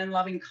compassion and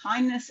loving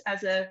kindness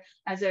as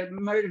a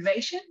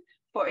motivation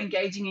for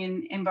engaging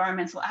in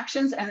environmental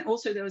actions. And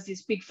also there was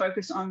this big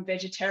focus on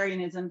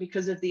vegetarianism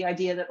because of the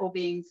idea that all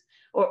beings,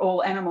 or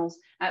all animals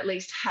at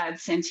least, had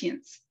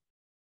sentience.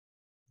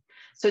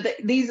 So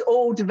these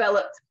all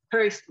developed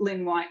post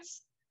Lynn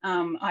White's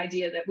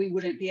idea that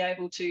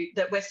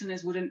that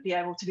Westerners wouldn't be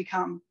able to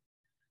become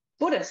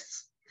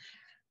Buddhists.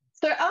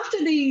 So after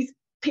these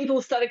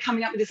people started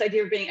coming up with this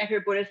idea of being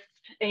eco-Buddhist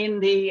in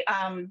the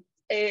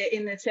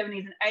 70s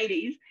and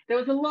 80s, there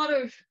was a lot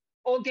of,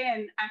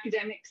 again,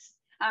 academics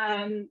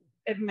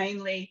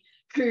mainly,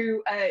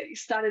 who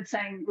started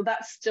saying, well,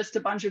 that's just a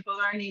bunch of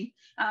baloney.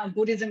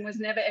 Buddhism was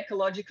never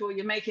ecological.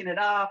 You're making it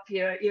up.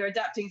 You're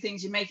adapting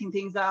things. You're making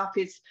things up.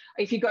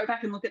 If you go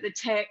back and look at the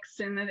texts,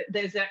 and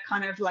there's that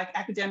kind of like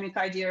academic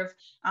idea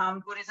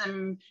of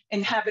Buddhism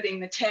inhabiting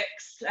the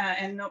text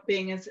and not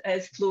being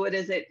as fluid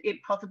as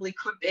it possibly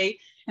could be.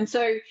 And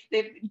so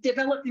they've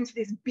developed into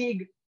this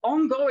big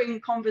ongoing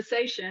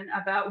conversation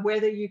about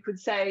whether you could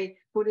say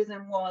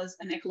Buddhism was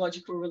an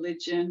ecological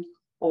religion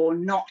or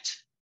not.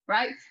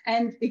 Right.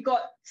 And it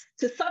got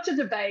to such a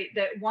debate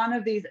that one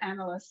of these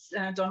analysts,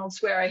 Donald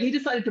Swearer, he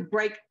decided to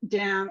break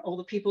down all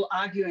the people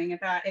arguing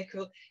about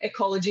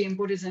ecology and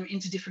Buddhism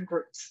into different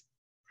groups.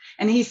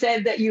 And he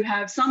said that you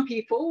have some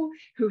people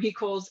who he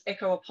calls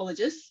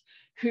eco-apologists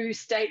who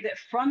state that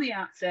from the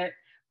outset,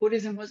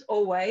 Buddhism was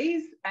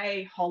always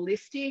a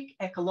holistic,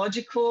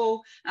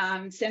 ecological,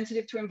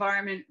 sensitive to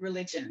environment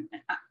religion.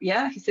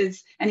 Yeah, he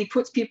says, and he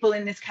puts people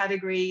in this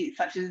category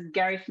such as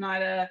Gary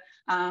Snyder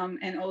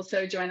and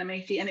also Joanna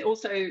Macy, and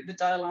also the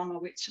Dalai Lama,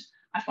 which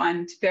I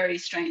find very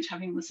strange,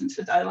 having listened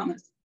to the Dalai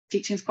Lama's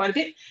teachings quite a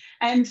bit.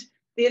 And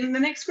in the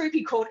next group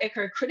he called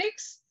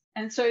eco-critics.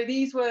 And so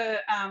these were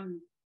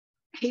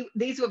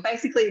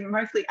basically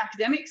mostly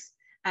academics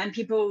and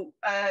people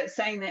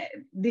saying that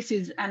this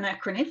is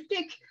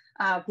anachronistic.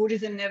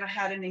 Buddhism never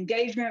had an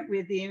engagement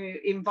with the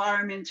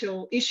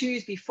environmental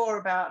issues before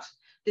about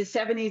the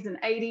 70s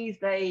and 80s.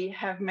 They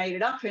have made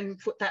it up and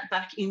put that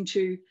back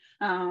into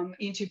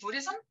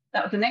Buddhism.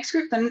 That was the next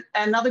group. Then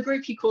another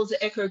group he calls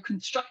the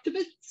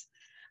eco-constructivists.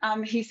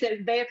 He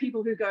said they are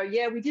people who go,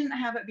 yeah, we didn't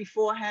have it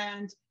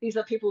beforehand. These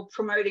are people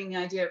promoting the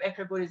idea of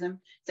eco-Buddhism.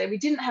 Say we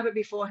didn't have it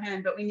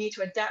beforehand, but we need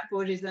to adapt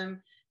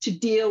Buddhism to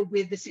deal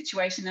with the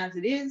situation as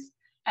it is.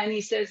 And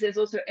he says there's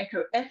also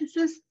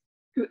eco-ethicists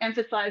who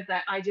emphasize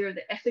that idea of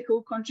the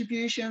ethical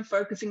contribution,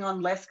 focusing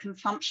on less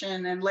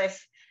consumption and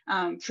less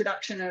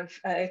production of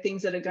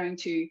things that are going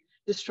to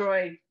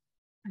destroy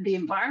the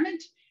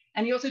environment.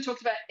 And he also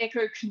talks about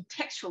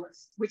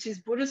eco-contextualists, which is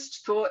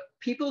Buddhist thought,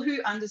 people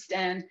who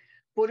understand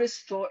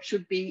Buddhist thought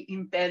should be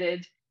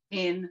embedded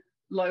in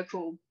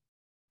local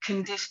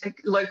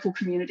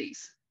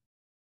communities.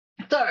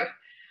 So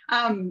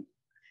hang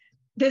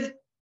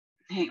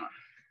on.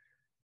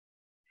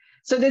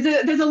 So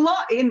there's a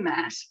lot in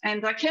that,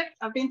 and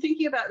I've been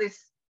thinking about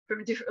this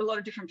from a lot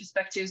of different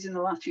perspectives in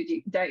the last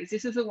few days.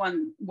 This is the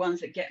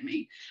ones that get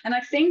me, and I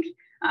think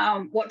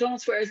what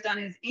Donald Swearer has done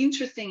is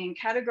interesting in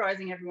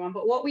categorizing everyone.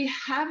 But what we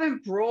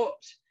haven't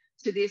brought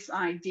to this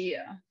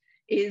idea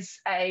is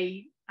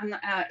a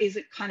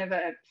kind of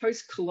a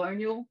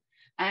post-colonial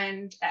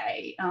and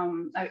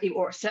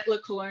or a settler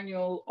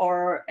colonial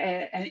or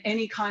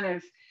any kind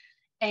of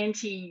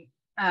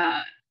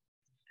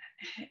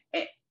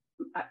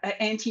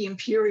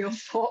anti-imperial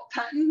thought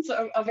patterns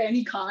of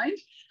any kind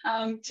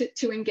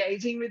to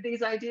engaging with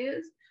these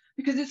ideas,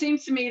 because it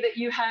seems to me that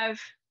you have,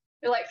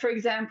 like, for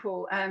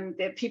example,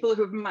 there are people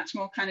who are much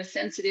more kind of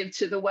sensitive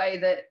to the way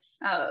that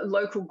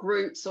local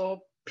groups or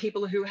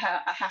people who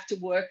have to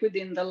work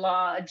within the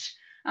large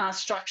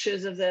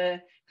structures of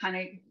the kind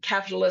of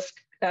capitalist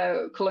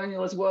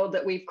colonialist world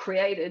that we've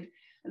created.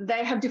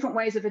 They have different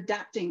ways of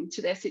adapting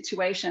to their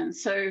situation.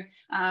 So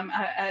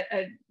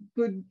a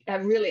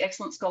really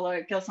excellent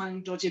scholar,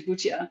 Gelsan Dorje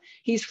Bhutia,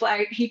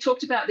 he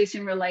talked about this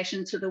in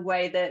relation to the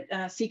way that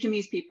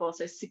Sikkimese people,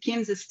 so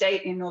Sikkim's a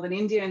state in northern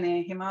India in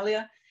the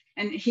Himalaya,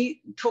 and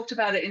he talked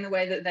about it in the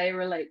way that they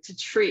relate to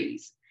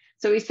trees.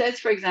 So he says,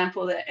 for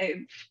example,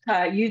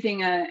 that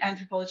using an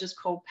anthropologist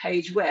called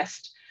Paige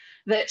West,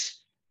 that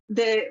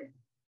the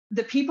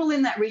people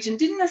in that region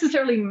didn't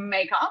necessarily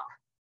make up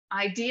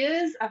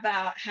ideas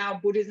about how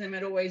Buddhism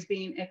had always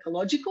been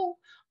ecological,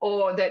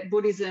 or that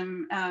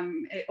Buddhism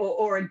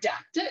or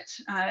adapt it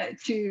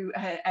to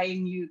a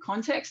new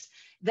context.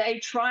 They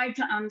tried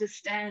to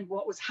understand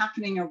what was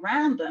happening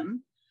around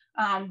them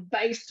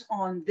based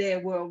on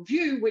their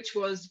worldview, which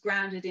was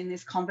grounded in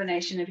this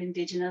combination of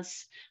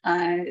indigenous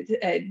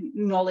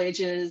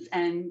knowledges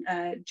and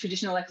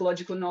traditional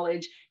ecological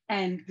knowledge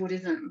and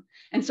Buddhism.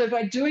 And so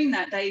by doing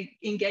that, they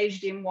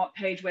engaged in what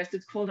Paige West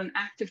has called an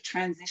act of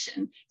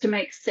transition to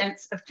make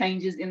sense of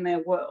changes in their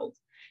world.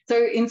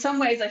 So in some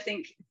ways, I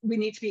think we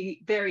need to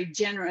be very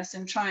generous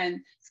and try and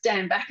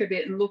stand back a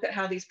bit and look at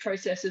how these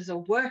processes are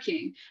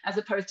working, as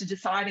opposed to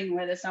deciding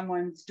whether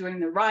someone's doing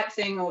the right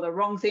thing or the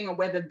wrong thing, or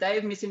whether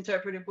they've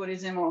misinterpreted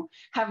Buddhism or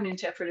haven't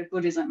interpreted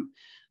Buddhism.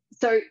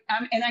 So,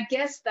 and I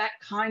guess that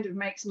kind of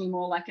makes me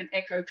more like an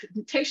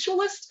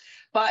eco-contextualist,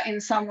 but in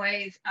some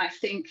ways, I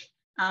think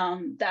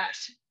that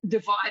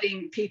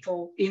dividing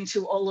people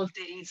into all of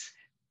these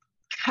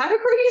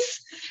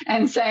categories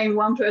and saying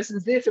one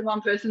person's this and one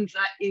person's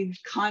that is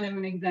kind of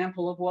an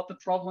example of what the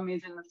problem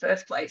is in the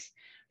first place.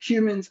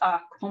 Humans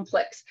are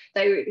complex.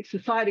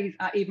 Societies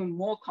are even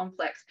more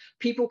complex.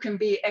 People can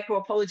be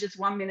eco-apologists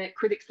 1 minute,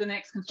 critics the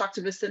next,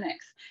 constructivists the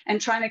next, and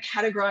trying to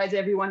categorize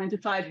everyone and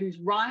decide who's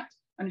right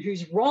and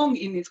who's wrong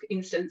in this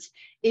instance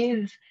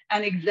is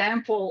an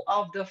example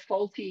of the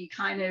faulty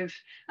kind of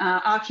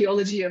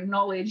archaeology of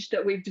knowledge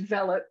that we've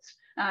developed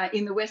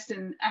in the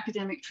Western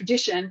academic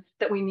tradition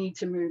that we need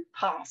to move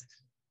past.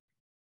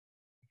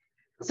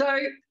 So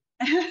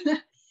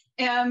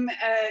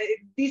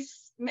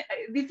this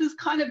has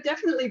kind of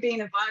definitely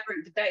been a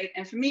vibrant debate,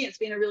 and for me it's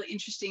been a really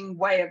interesting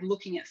way of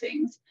looking at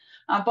things.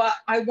 But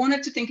I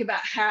wanted to think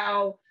about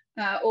how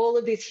all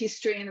of this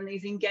history and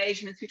these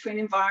engagements between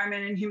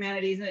environment and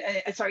humanities,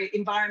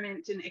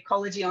 environment and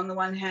ecology on the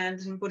one hand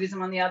and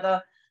Buddhism on the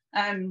other,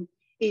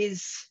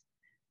 is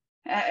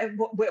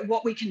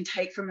what we can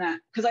take from that.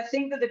 Because I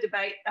think that the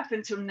debate up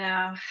until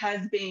now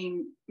has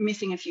been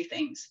missing a few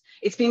things.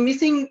 It's been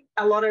missing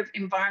a lot of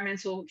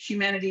environmental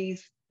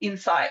humanities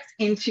insights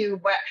into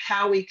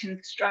how we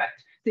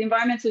construct. The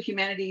environmental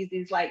humanities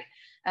is like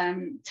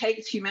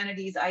takes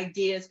humanities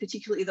ideas,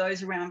 particularly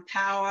those around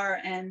power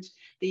and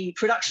the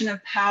production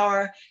of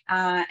power,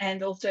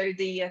 and also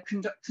the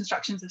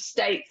constructions of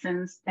states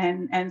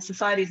and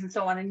societies and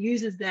so on, and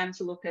uses them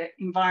to look at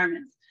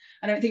environments.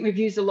 I don't think we've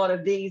used a lot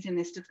of these in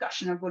this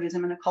discussion of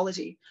Buddhism and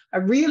ecology. I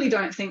really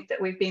don't think that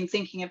we've been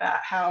thinking about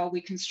how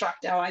we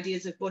construct our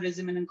ideas of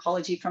Buddhism and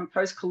ecology from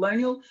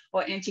post-colonial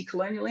or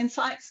anti-colonial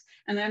insights.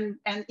 And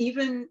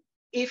even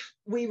if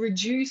we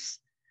reduce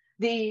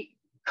the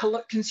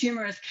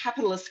consumerist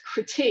capitalist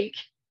critique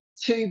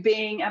to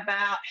being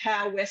about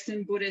how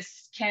Western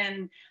Buddhists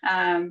can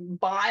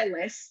buy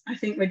less, I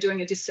think we're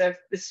doing a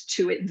disservice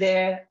to it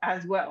there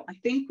as well. I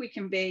think we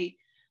can be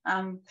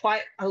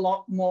quite a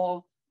lot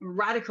more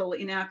radical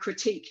in our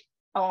critique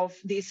of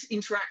this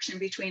interaction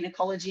between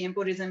ecology and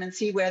Buddhism and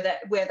see where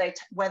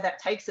that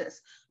takes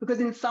us. Because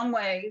in some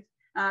ways,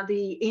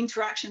 the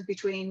interaction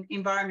between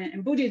environment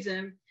and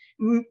Buddhism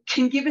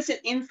can give us an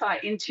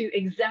insight into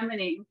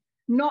examining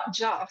not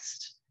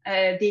just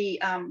the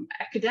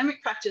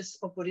academic practice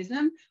of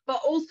Buddhism,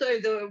 but also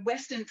the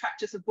Western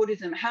practice of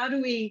Buddhism. How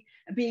do we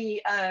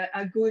be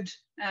a good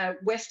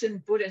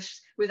Western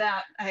Buddhist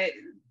without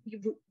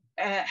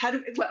how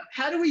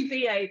do we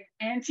be a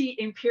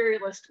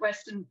anti-imperialist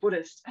Western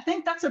Buddhist? I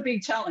think that's a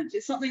big challenge.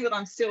 It's something that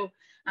I'm still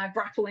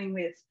grappling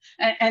with.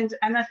 And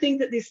I think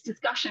that this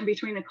discussion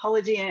between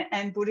ecology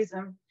and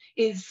Buddhism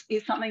is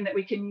something that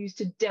we can use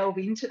to delve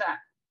into that.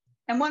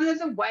 And one of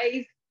the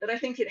ways that I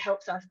think it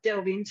helps us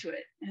delve into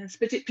it, and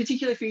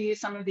particularly if we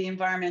use some of the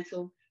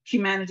environmental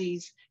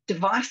humanities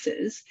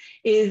devices,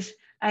 is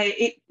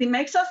it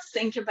makes us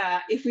think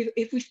about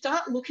if we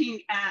start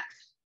looking at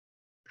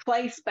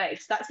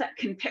place-based, that's that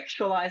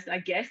contextualized, I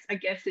guess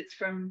it's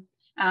from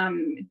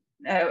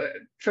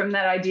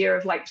that idea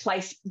of like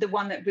place, the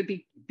one that would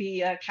be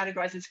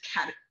categorized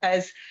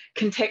as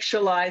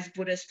contextualized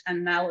Buddhist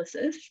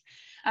analysis.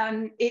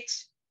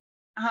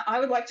 I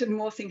would like to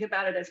more think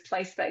about it as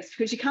place-based,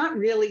 because you can't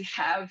really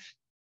have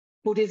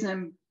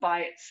Buddhism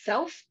by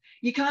itself.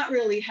 You can't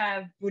really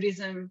have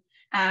Buddhism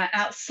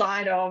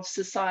outside of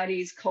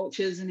societies,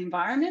 cultures, and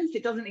environments.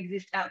 It doesn't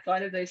exist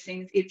outside of those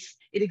things. It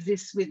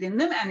exists within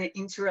them and it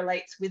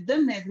interrelates with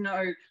them. There's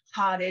no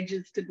hard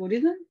edges to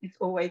Buddhism. It's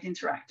always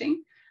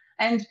interacting.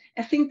 And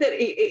I think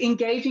that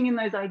engaging in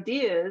those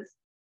ideas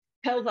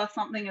tells us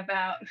something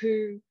about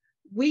who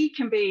we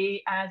can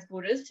be as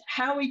Buddhists,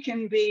 how we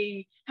can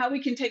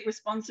take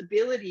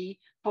responsibility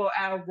for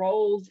our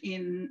roles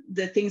in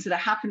the things that are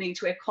happening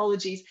to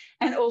ecologies,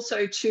 and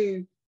also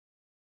to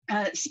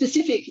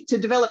to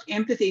develop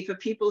empathy for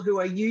people who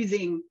are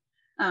using,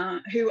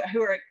 who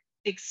are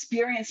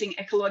experiencing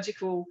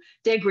ecological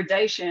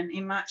degradation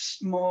in much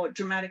more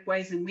dramatic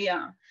ways than we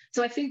are.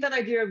 So I think that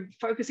idea of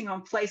focusing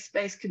on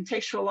place-based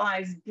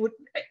contextualized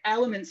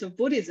elements of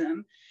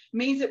Buddhism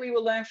means that we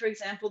will learn, for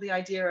example, the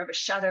idea of a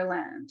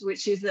shadowland,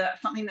 which is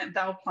something that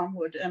Val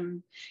Plumwood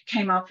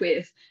came up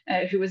with,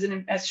 who was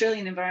an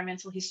Australian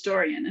environmental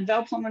historian. And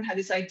Val Plumwood had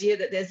this idea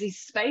that there's these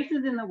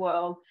spaces in the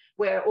world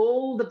where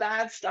all the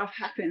bad stuff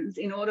happens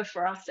in order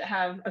for us to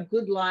have a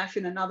good life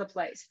in another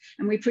place.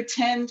 And we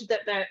pretend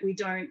that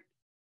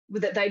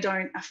they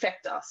don't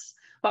affect us,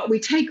 but we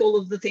take all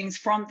of the things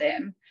from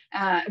them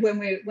when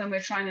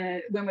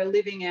we're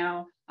living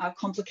our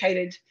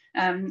complicated,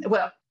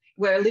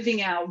 we're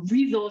living our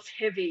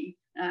resource-heavy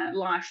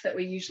life that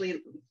we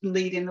usually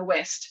lead in the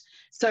West.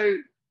 So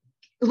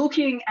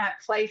looking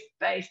at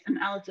place-based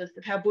analysis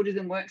of how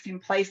Buddhism works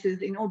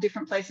in all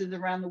different places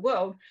around the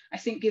world, I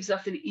think gives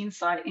us an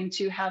insight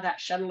into how that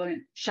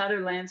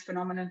shadowlands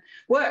phenomenon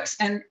works,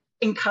 and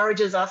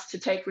encourages us to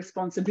take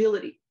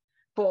responsibility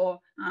for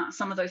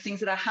some of those things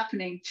that are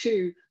happening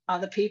to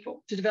other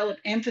people, to develop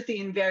empathy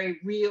in very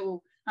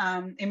real,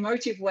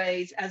 emotive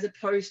ways, as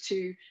opposed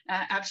to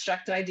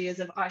abstract ideas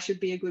of I should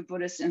be a good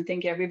Buddhist and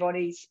think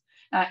everybody's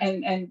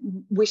and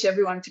wish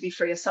everyone to be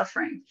free of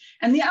suffering.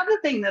 And the other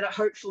thing that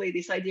hopefully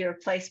this idea of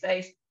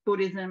place-based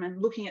Buddhism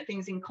and looking at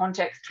things in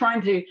context,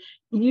 trying to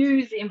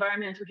use the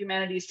environmental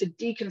humanities to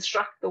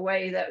deconstruct the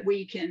way that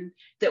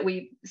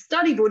we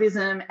study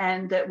Buddhism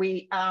and that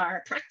we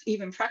are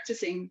even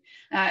practicing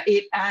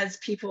it as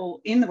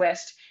people in the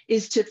West,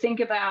 is to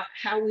think about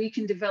how we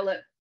can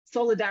develop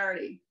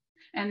solidarity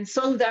and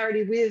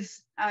solidarity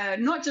with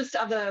not just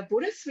other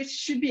Buddhists, which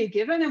should be a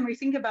given. And we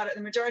think about it,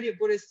 the majority of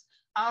Buddhists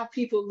are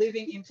people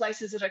living in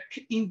places that are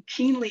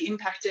keenly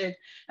impacted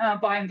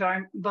by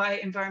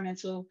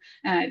environmental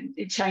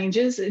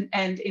changes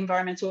and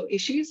environmental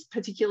issues,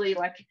 particularly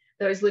like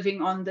those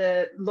living on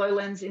the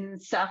lowlands in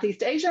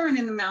Southeast Asia and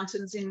in the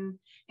mountains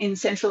in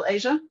Central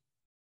Asia.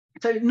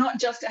 So not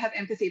just to have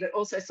empathy, but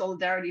also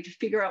solidarity, to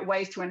figure out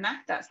ways to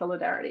enact that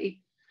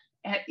solidarity.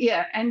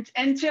 Yeah, and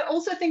to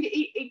also think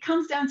it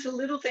comes down to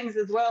little things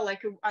as well.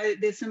 Like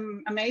there's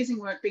some amazing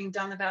work being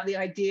done about the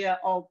idea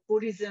of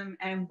Buddhism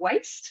and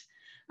waste.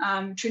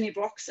 Trini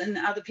Brox and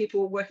other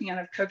people working out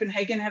of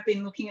Copenhagen have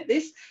been looking at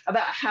this,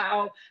 about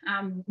how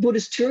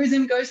Buddhist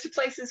tourism goes to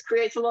places,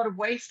 creates a lot of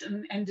waste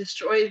and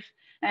destroys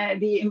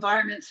the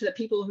environments for the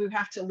people who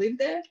have to live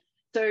there.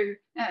 So,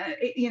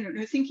 you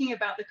know, thinking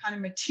about the kind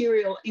of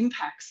material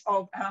impacts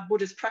of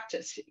Buddhist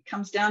practice, it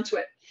comes down to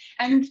it.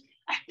 And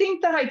I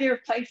think that idea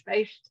of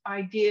place-based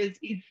ideas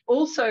is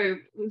also,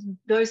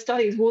 those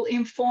studies will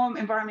inform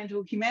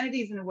environmental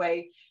humanities in a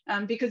way,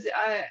 because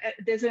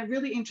there's a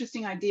really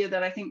interesting idea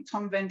that I think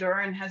Tom Van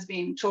Doren has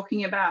been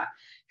talking about,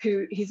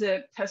 he's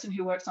a person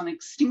who works on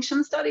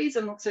extinction studies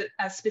and looks at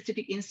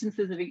specific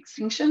instances of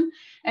extinction.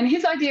 And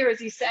his idea is,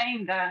 he's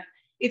saying that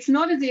it's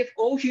not as if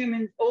all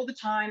humans all the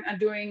time are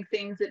doing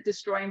things that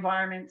destroy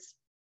environments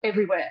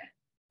everywhere.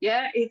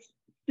 Yeah, it's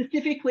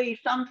specifically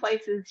some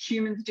places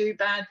humans do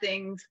bad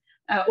things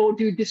or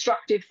do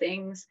destructive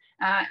things.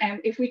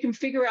 And if we can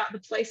figure out the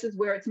places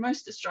where it's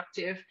most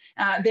destructive,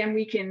 then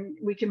we can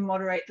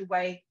moderate the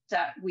way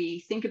that we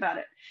think about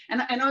it.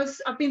 And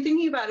I've been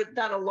thinking about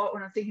that a lot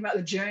when I'm thinking about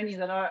the journey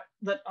that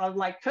I've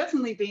like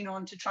personally been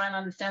on to try and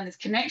understand this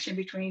connection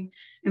between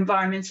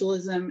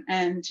environmentalism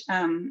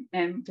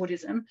and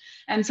Buddhism.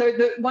 And so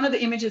one of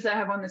the images I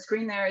have on the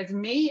screen there is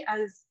me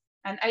as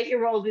an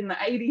 8-year-old in the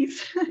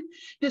 80s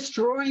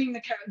destroying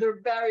the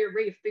barrier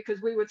reef,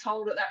 because we were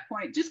told at that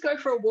point, just go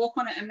for a walk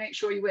on it and make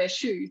sure you wear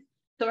shoes.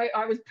 So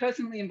I was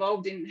personally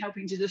involved in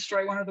helping to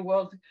destroy one of the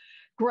world's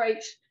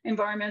great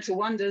environmental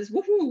wonders.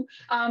 Woohoo!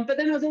 But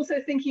then I was also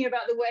thinking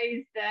about the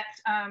ways that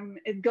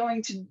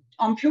going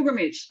on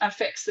pilgrimage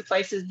affects the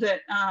places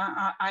that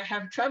I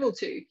have traveled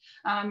to.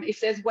 If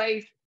there's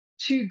ways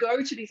to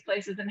go to these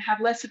places and have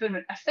less of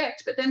an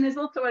effect, but then there's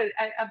also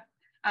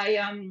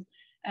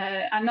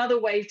another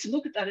way to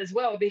look at that as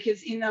well,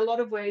 because in a lot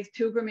of ways,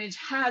 pilgrimage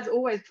has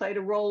always played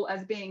a role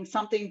as being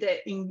something that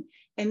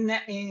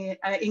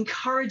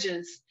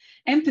encourages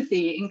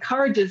empathy,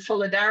 encourages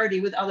solidarity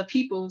with other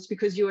peoples,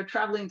 because you are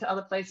traveling to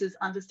other places,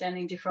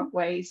 understanding different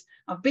ways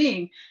of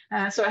being.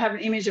 So I have an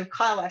image of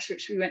Kailash,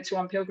 which we went to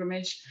on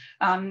pilgrimage,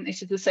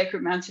 which is a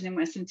sacred mountain in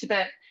Western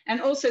Tibet, and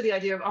also the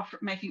idea of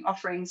making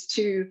offerings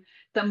to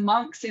the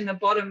monks in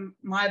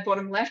my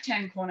bottom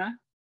left-hand corner.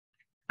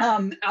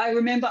 I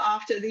remember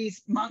after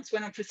these monks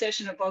went on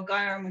procession at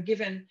Bodh and were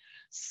given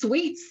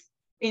sweets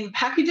in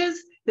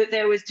packages, that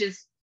there was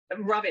just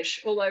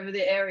rubbish all over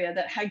the area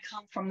that had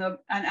come from an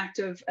act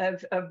of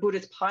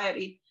Buddhist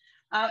piety.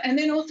 And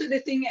then also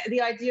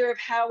the idea of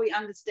how we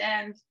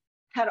understand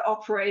how to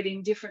operate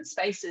in different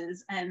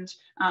spaces, and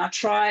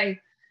try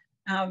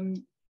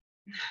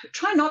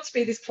not to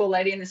be this poor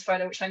lady in this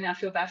photo, which I now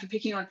feel bad for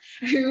picking on,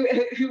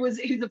 who's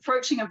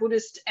approaching a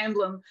Buddhist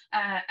emblem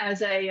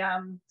as a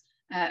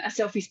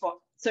selfie spot.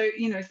 So,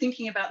 you know,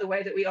 thinking about the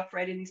way that we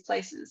operate in these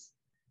places.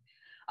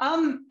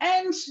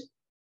 And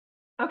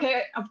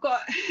okay, I've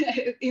got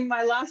in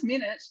my last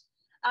minute,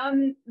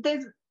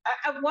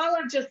 while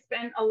I've just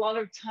spent a lot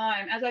of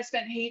time, as I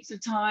spent heaps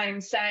of time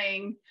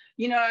saying,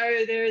 you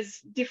know, there's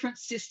different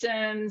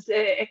systems,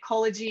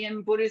 ecology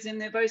and Buddhism,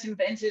 they're both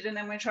invented, and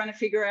then we're trying to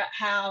figure out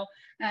how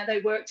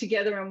they work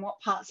together and what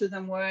parts of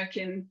them work,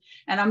 and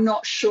I'm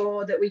not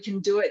sure that we can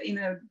do it in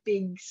a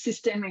big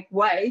systemic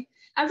way.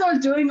 As I was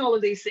doing all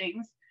of these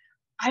things,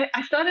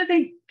 I started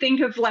to think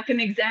of like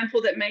an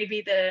example that may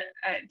be the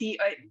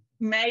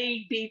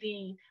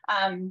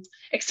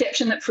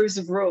exception that proves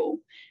the rule.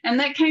 And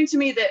that came to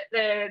me that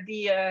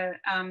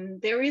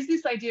there is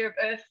this idea of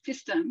earth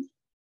systems.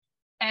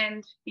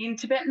 And in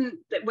Tibetan,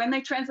 that when they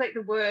translate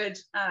the word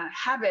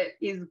habit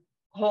is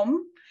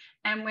hom,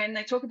 and when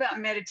they talk about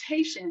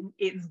meditation,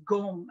 it's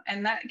gom.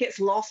 And that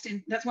gets lost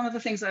that's one of the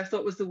things I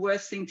thought was the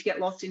worst thing to get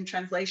lost in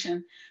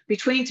translation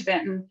between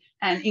Tibetan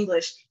and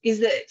English,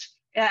 is that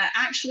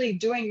actually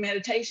doing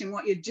meditation,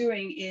 what you're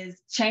doing is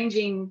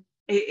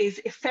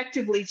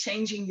effectively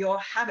changing your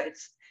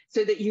habits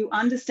so that you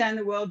understand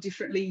the world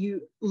differently,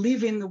 you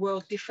live in the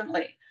world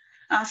differently.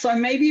 So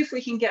maybe if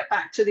we can get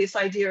back to this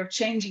idea of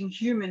changing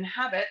human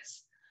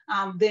habits,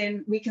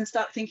 then we can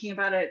start thinking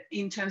about it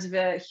in terms of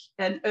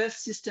an earth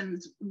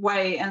systems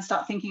way, and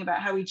start thinking about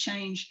how we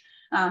change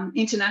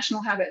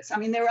international habits. I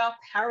mean, there are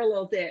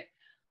parallels there.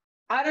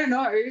 I don't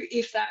know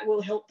if that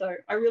will help though.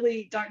 I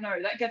really don't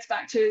know. That gets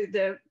back to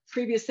the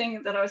previous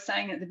thing that I was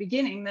saying at the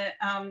beginning, that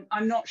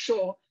I'm not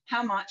sure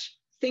how much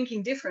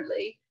thinking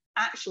differently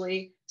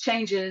actually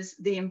changes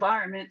the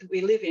environment that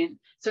we live in.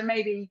 So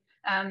maybe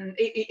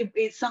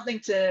it's something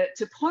to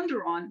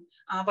ponder on,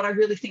 but I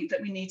really think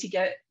that we need to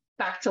get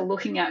back to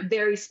looking at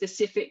very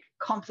specific,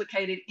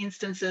 complicated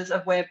instances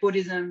of where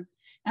Buddhism,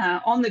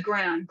 on the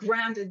ground,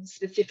 grounded,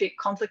 specific,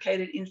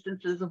 complicated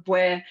instances of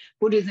where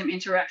Buddhism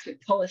interacts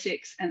with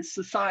politics and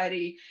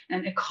society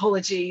and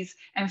ecologies,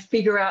 and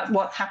figure out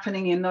what's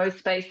happening in those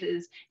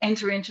spaces,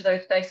 enter into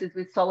those spaces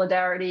with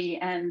solidarity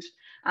and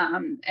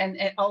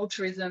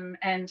altruism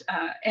and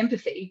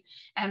empathy.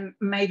 And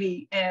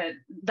maybe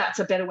that's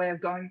a better way of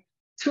going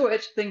to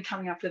it than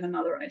coming up with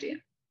another idea.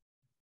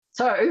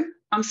 So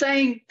I'm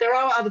saying there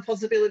are other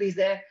possibilities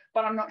there,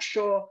 but I'm not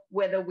sure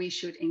whether we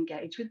should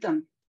engage with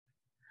them.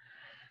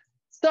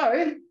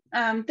 So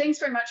thanks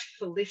very much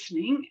for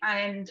listening.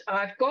 And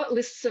I've got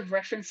lists of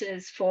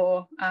references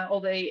for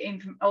all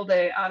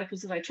the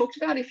articles that I talked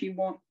about. If you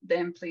want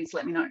them, please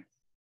let me know.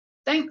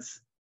 Thanks.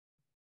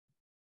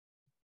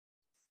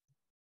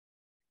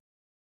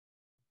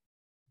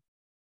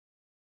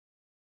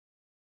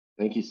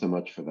 Thank you so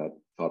much for that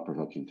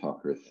thought-provoking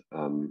talk, Ruth.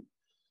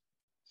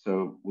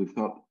 So we've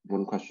got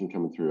one question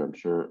coming through. I'm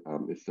sure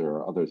if there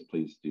are others,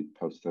 please do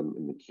post them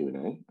in the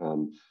Q&A.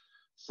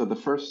 So the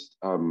first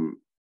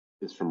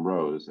is from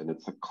Rose, and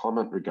it's a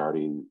comment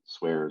regarding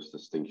Swear's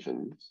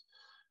distinctions.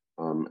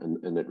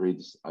 And it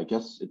reads, I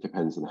guess it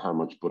depends on how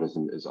much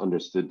Buddhism is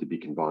understood to be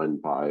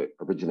combined by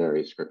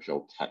originary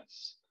scriptural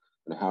texts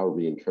and how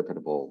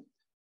reinterpretable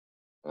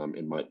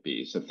it might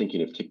be. So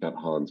thinking of Thich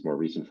Nhat Hanh's more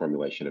recent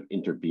formulation of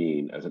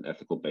interbeing as an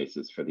ethical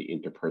basis for the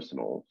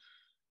interpersonal,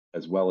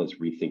 as well as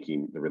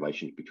rethinking the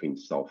relationship between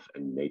self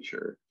and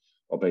nature,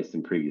 while based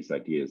in previous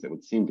ideas, it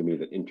would seem to me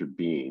that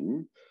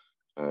interbeing,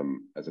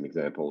 as an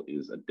example,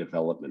 is a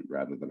development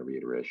rather than a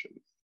reiteration.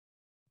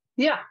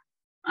 Yeah,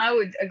 I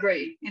would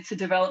agree. It's a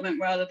development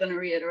rather than a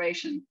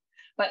reiteration.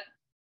 But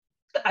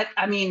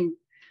I mean,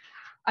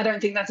 I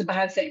don't think that's a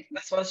bad thing.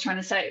 That's what I was trying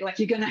to say. Like,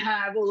 you're going to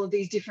have all of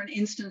these different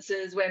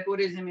instances where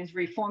Buddhism is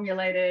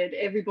reformulated.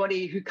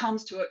 Everybody who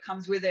comes to it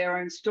comes with their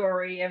own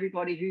story.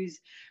 Everybody who's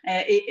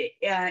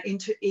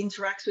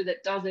interacts with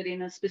it does it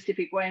in a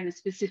specific way in a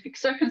specific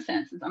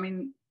circumstances. I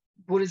mean,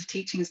 Buddha's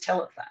teachings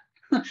tell us that.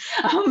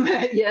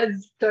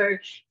 Yes.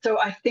 So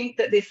I think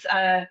that this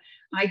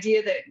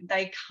idea that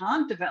they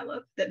can't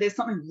develop, that there's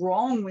something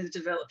wrong with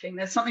developing,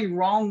 there's something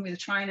wrong with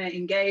trying to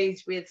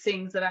engage with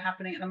things that are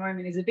happening at the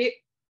moment is a bit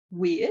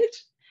weird.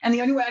 And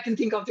the only way I can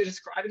think of to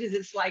describe it is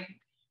it's like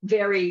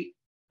very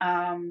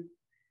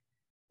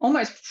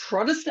almost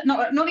Protestant,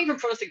 not even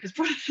Protestant, because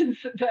Protestants,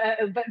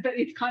 but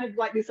it's kind of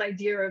like this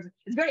idea of,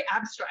 it's very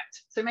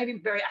abstract, so maybe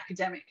very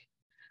academic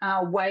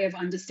way of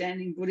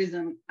understanding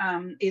Buddhism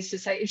is to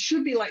say it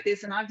should be like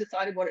this, and I've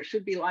decided what it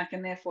should be like,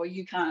 and therefore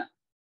you can't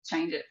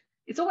change it.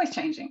 It's always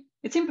changing.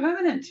 It's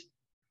impermanent.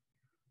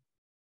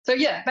 So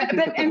yeah,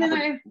 and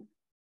then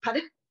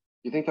pardon?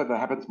 You think that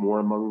happens more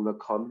among the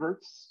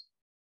converts?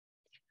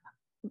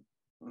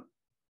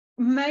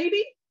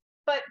 Maybe,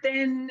 but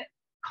then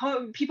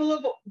people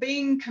have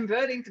been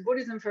converting to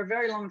Buddhism for a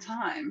very long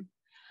time,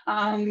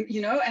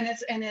 you know, and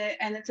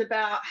it's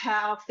about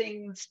how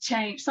things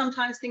change.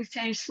 Sometimes things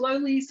change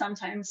slowly,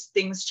 sometimes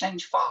things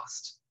change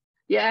fast.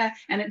 Yeah,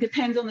 and it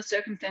depends on the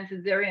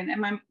circumstances they're in.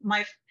 And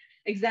my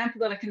example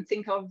that I can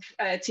think of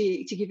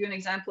to give you an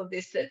example of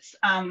this that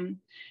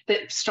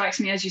strikes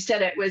me as you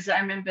said it was,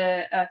 I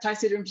remember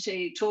Taisi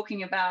Rinpoche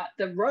talking about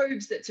the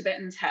robes that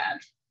Tibetans had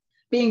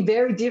being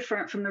very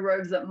different from the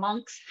robes that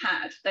monks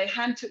had. They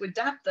had to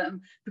adapt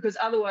them because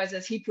otherwise,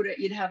 as he put it,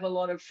 you'd have a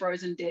lot of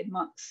frozen dead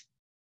monks.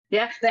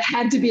 Yeah, they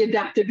had to be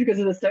adapted because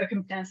of the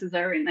circumstances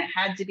they're in. They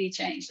had to be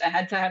changed. They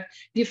had to have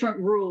different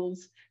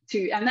rules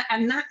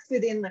and that's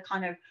within the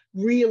kind of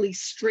really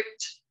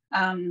strict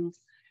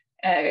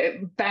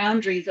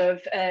boundaries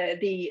of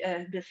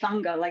the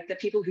Sangha, like the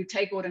people who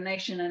take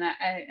ordination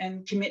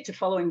and commit to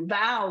following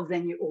vows,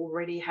 then you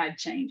already had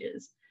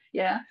changes.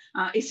 Yeah,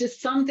 it's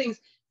just some things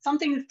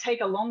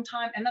take a long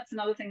time, and that's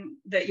another thing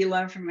that you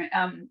learn from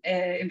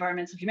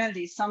environmental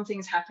humanities. Some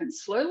things happen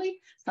slowly,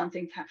 some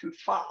things happen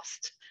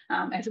fast.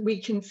 And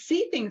we can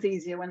see things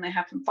easier when they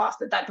happen fast,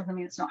 but that doesn't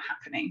mean it's not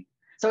happening.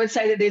 So I'd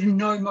say that there's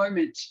no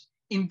moment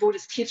in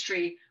Buddhist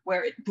history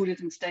where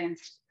Buddhism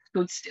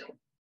stood still.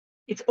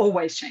 It's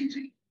always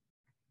changing.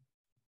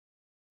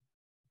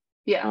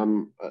 Yeah.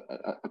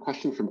 A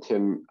question from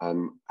Tim.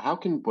 How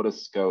can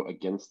Buddhists go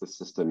against the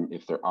system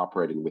if they're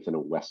operating within a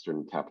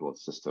Western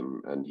capitalist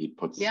system? And he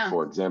puts,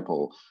 for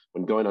example,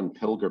 when going on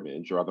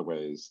pilgrimage or other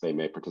ways, they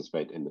may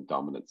participate in the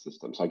dominant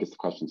system. So I guess the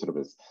question sort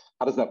of is,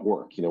 how does that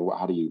work? You know,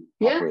 how do you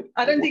operate?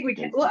 I don't think we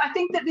can. Well, I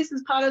think that this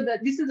is part of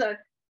this is a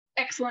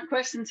excellent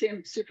question,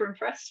 Tim. Super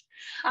impressed.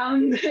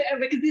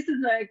 Because this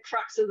is the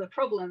crux of the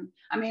problem.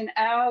 I mean,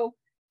 our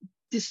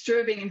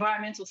disturbing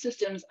environmental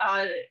systems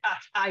are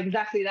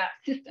exactly that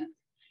system.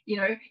 You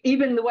know,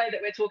 even the way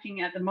that we're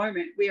talking at the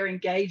moment, we are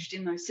engaged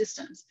in those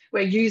systems.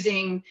 We're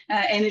using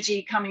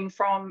energy coming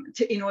from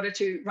in order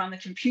to run the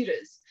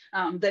computers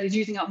that is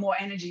using up more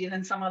energy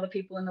than some other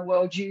people in the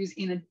world use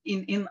in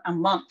a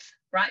month,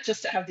 right?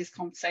 Just to have this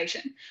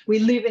conversation. We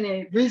live in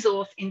a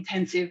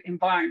resource-intensive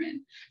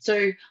environment.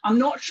 So I'm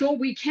not sure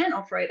we can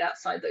operate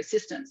outside those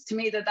systems. To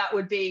me, that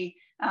would be,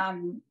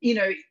 you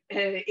know,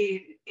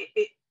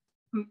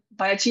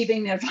 by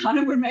achieving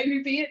nirvana would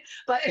maybe be it,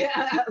 but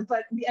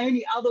the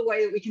only other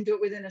way that we can do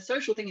it within a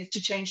social thing is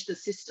to change the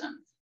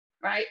systems,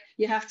 right?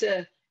 You have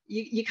to,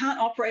 you can't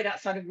operate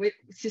outside of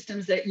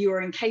systems that you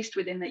are encased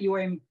within, that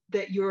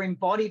you're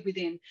embodied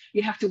within.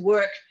 You have to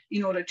work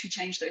in order to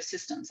change those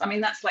systems. I mean,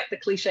 that's like the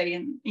cliche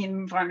in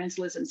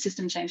environmentalism: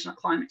 system change, not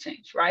climate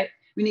change, right?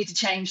 We need to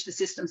change the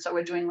system so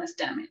we're doing less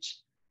damage.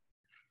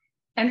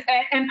 And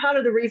part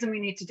of the reason we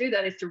need to do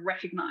that is to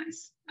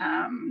recognize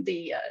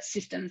the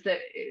systems that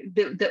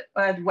the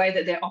way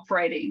that they're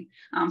operating,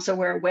 so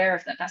we're aware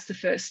of that. That's the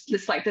first.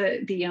 It's like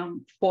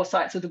the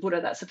foresights of the Buddha.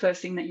 That's the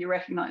first thing that you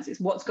recognize is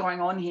what's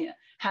going on here.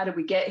 How did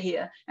we get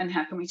here, and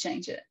how can we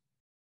change it?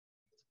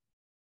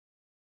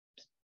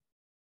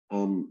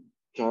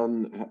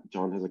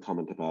 John has a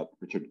comment about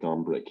Richard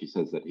Gombrich. He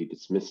says that he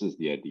dismisses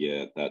the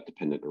idea that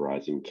dependent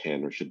arising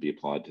can or should be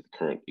applied to the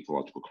current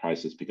ecological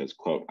crisis because,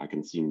 quote, I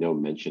can see no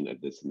mention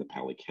of this in the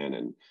Pali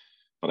Canon,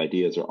 but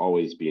ideas are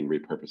always being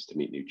repurposed to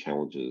meet new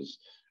challenges.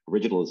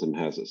 Originalism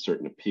has a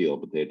certain appeal,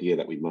 but the idea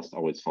that we must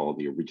always follow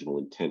the original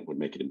intent would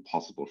make it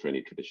impossible for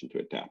any tradition to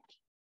adapt.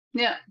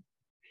 Yeah,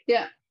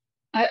 yeah.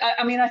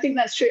 I mean, I think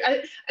that's true.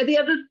 The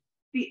other,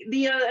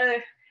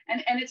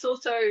 and it's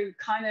also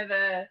kind of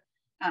a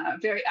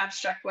very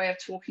abstract way of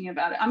talking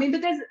about it. I mean,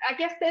 but I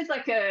guess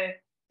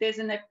there's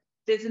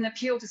an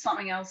appeal to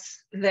something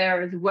else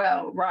there as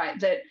well, right?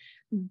 That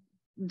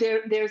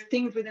there's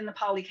things within the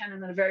Pali Canon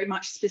that are very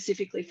much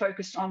specifically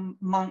focused on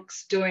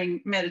monks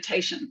doing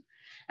meditation.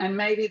 And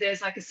maybe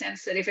there's like a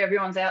sense that if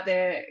everyone's out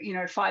there, you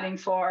know, fighting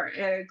for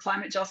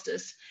climate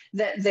justice,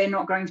 that they're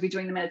not going to be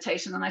doing the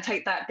meditation. And I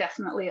take that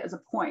definitely as a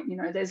point. You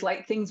know, there's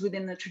like things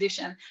within the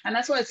tradition. And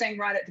that's what I was saying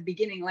right at the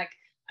beginning, like,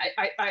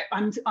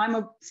 I'm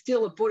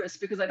still a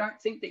Buddhist because I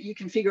don't think that you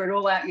can figure it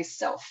all out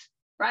yourself,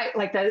 right?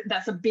 Like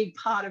that's a big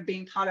part of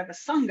being part of a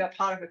sangha,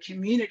 part of a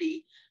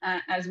community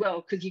as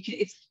well, because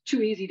it's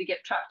too easy to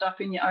get trapped up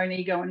in your own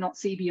ego and not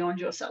see beyond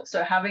yourself.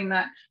 So having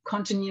that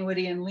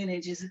continuity and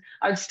lineage is,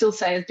 I would still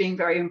say, as being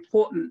very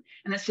important.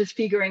 And it's just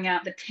figuring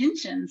out the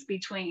tensions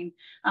between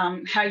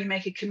how you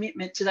make a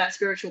commitment to that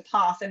spiritual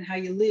path and how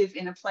you live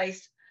in a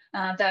place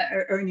that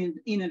are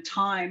in a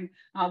time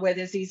where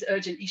there's these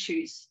urgent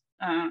issues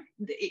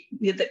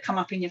that come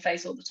up in your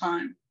face all the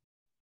time.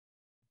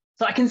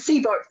 So I can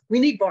see both. We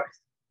need both.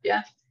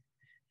 Yeah.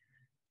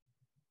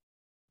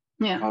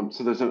 Yeah.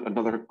 So there's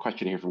another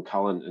question here from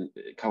Colin, and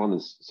Colin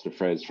is sort of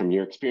phrased, from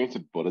your experience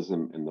of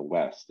Buddhism in the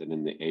West and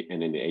in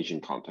the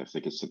Asian context, I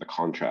guess, to the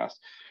contrast.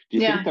 Do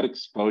you think that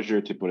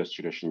exposure to Buddhist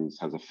traditions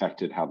has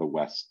affected how the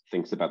West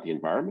thinks about the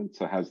environment?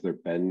 So has there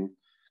been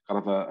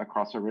kind of a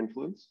crossover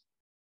influence?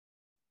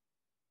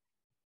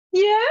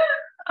 Yeah.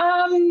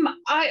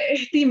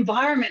 The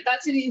environment,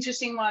 that's an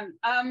interesting one.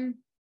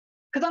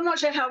 Because I'm not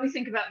sure how we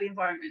think about the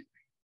environment.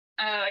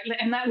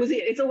 And that was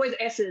it. It's always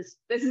S's.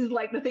 This is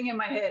like the thing in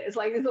my head. It's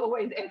like, it's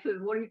always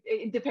S's.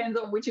 It depends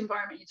on which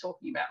environment you're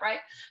talking about, right?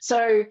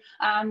 So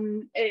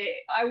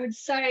I would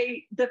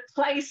say the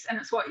place, and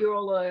it's what you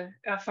all are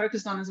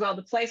focused on as well,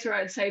 the place where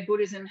I'd say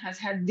Buddhism has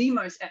had the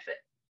most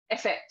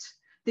effect,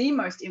 the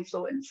most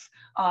influence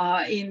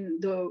in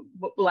the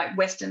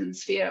Western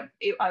sphere,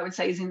 I would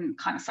say, is in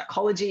kind of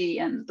psychology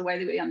and the way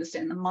that we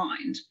understand the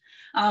mind.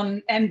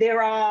 And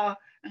there are,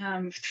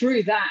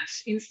 through that,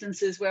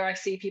 instances where I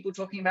see people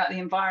talking about the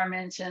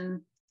environment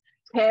and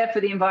care for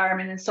the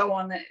environment and so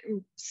on that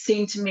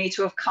seem to me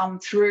to have come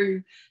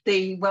through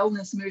the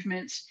wellness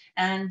movement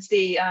and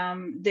the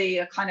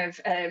kind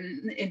of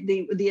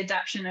the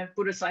adaptation of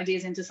Buddhist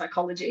ideas into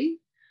psychology.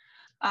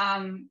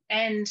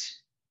 And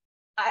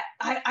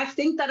I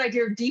think that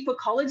idea of deep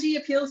ecology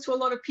appeals to a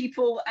lot of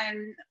people,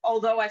 and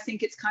although I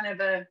think it's kind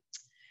of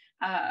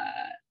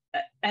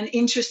an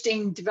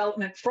interesting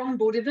development from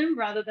Buddhism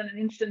rather than an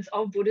instance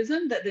of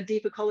Buddhism, that the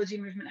deep ecology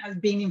movement has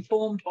been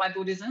informed by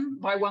Buddhism,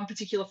 by one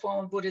particular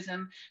form of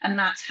Buddhism, and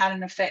that's had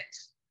an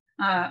effect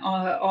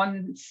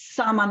on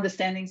some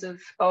understandings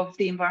of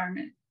the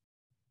environment.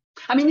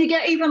 I mean, you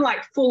get even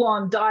like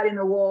full-on died in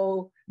the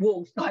wool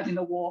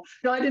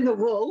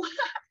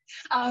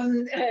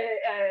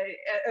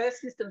Earth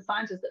system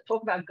scientists that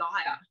talk about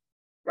Gaia,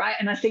 right?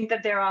 And I think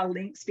that there are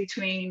links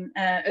between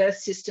Earth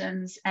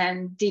systems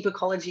and deep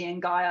ecology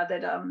and Gaia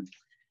that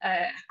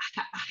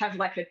have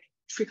like a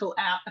trickle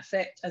out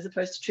effect as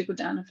opposed to trickle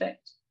down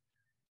effect.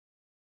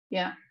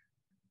 Yeah.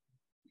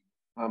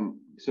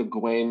 So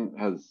Gawain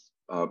has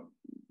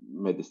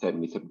made the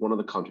statement. He said one of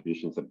the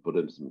contributions that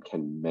Buddhism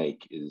can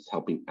make is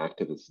helping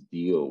activists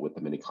deal with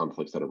the many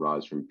conflicts that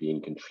arise from being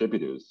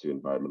contributors to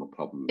environmental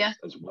problems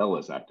as well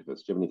as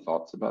activists. Do you have any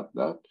thoughts about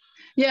that?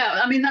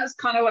 Yeah, I mean, that's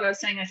kind of what I was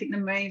saying. I think the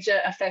major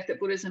effect that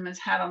Buddhism has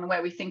had on the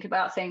way we think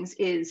about things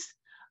is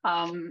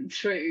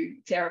through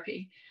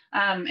therapy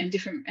and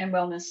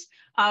wellness.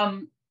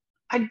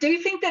 I do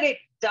think that it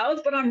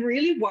does, but I'm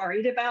really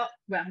worried about,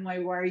 well, am I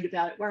worried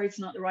about it? Worried's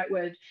not the right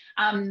word.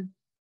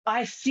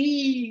 I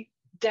see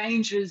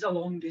dangers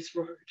along this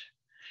road,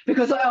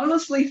 because I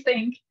honestly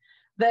think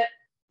that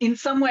in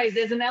some ways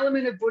there's an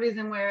element of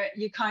Buddhism where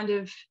you kind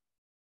of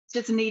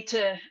just need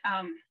to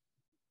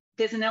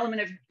there's an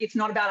element of it's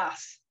not about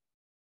us,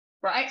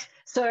 right?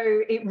 So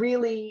it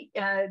really,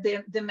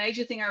 the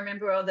major thing I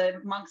remember, or the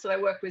monks that I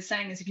work with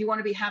saying, is if you want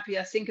to be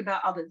happier, think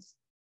about others.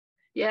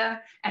 Yeah.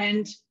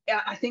 And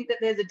I think that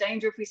there's a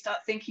danger if we start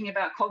thinking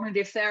about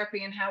cognitive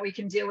therapy and how we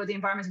can deal with the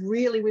environments.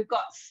 Really, we've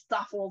got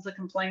stuff all to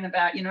complain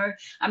about, you know.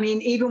 I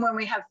mean, even when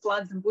we have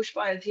floods and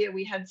bushfires here,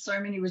 we had so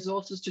many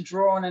resources to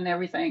draw on and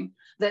everything,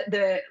 that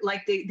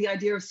the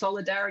idea of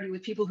solidarity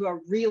with people who are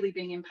really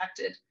being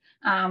impacted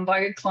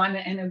by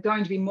climate and are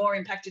going to be more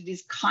impacted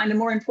is kind of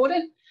more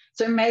important.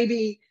 So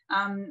maybe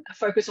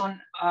focus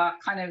on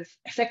kind of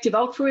effective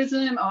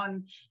altruism,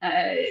 on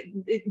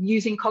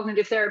using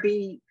cognitive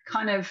therapy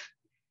kind of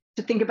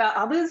to think about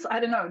others.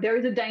 I don't know. There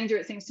is a danger,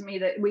 it seems to me,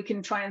 that we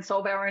can try and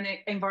solve our own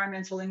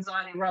environmental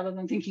anxiety rather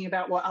than thinking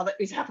about what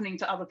is happening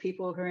to other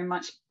people who are in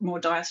much more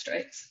dire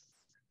straits.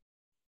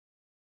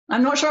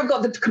 I'm not sure I've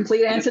got the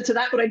complete answer to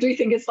that, but I do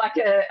think it's like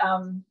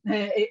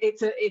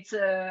it's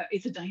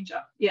a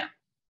danger. Yeah.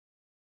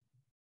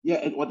 Yeah,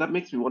 and what that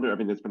makes me wonder, I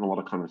mean, there's been a lot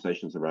of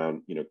conversations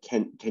around, you know,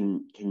 can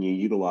you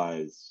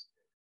utilize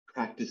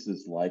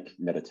practices like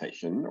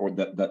meditation, or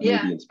that may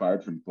be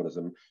inspired from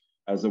Buddhism,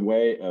 as a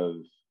way of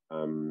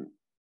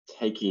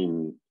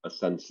taking a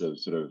sense of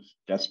sort of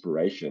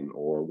desperation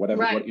or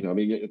whatever, right. You know, I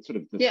mean, it's sort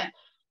of this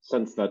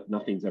sense that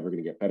nothing's ever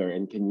going to get better.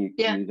 And can you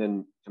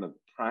then kind of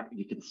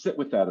you can sit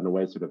with that in a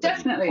way, sort of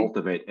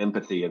cultivate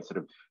empathy and sort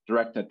of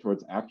direct that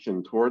towards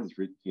action, towards,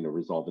 you know,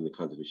 resolving the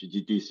kinds of issues.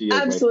 Do you see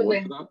a way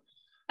forward for that?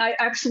 I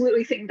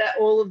absolutely think that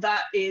all of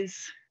that is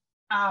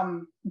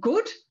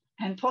good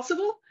and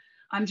possible.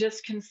 I'm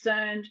just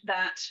concerned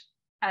that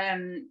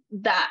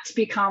that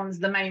becomes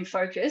the main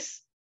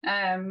focus,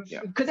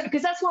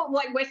 because that's what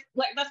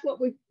that's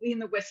what we in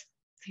the West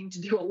seem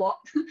to do a lot,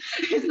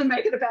 is to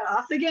make it about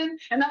us again.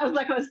 And that was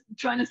like I was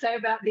trying to say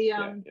about the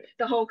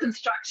whole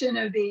construction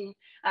of the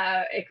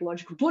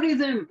ecological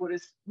Buddhism,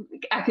 Buddhist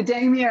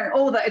academia, and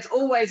all that. It's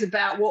always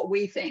about what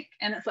we think,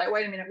 and it's like,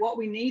 wait a minute, what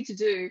we need to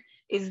do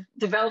is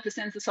develop a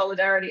sense of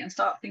solidarity and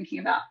start thinking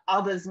about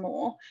others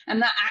more.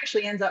 And that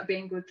actually ends up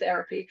being good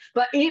therapy.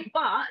 But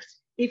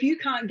if you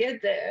can't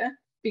get there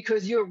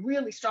because you're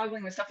really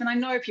struggling with stuff, and I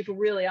know people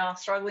really are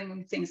struggling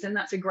with things, then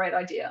that's a great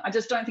idea. I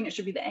just don't think it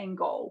should be the end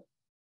goal.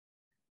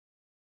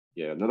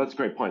 Yeah, no, that's a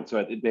great point.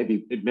 So it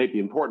may be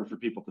important for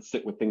people to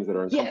sit with things that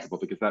are uncomfortable,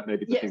 because that may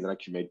be the thing that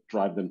actually may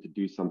drive them to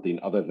do something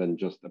other than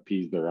just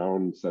appease their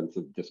own sense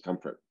of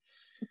discomfort.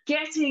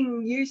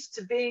 Getting used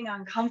to being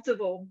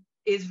uncomfortable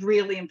is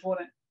really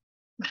important.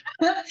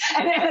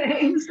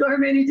 In so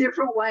many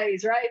different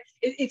ways, right?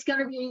 It's going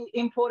to be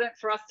important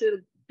for us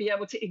to be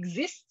able to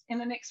exist in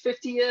the next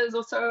 50 years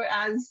or so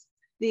as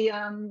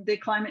the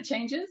climate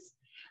changes.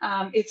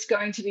 It's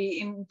going to be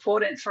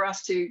important for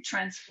us to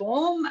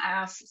transform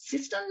our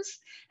systems,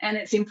 and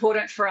it's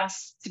important for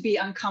us to be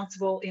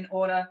uncomfortable in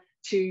order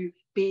to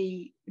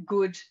be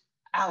good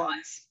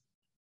allies,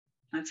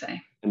 I'd say.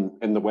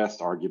 In the West,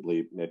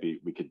 arguably,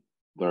 maybe we could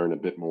learn a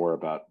bit more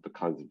about the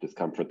kinds of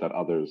discomfort that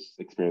others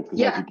experience, because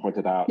as you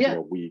pointed out, you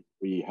know,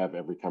 we have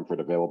every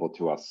comfort available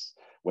to us.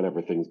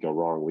 Whenever things go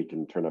wrong, we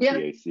can turn up the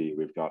AC.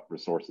 We've got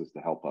resources to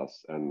help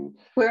us, and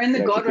we're in the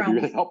God realm. It could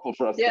be really helpful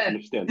for us to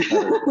understand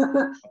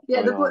better.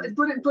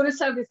 The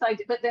Buddhists have this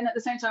idea, but then at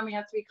the same time, we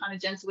have to be kind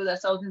of gentle with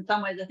ourselves. In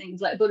some ways, I think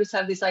it's like Buddhists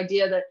have this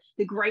idea that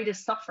the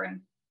greatest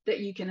suffering that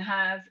you can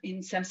have in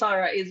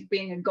samsara is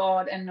being a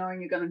god and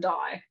knowing you're going to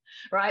die,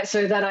 right?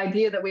 So that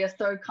idea that we are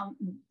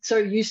so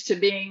used to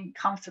being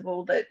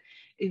comfortable that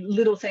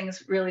little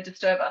things really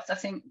disturb us. I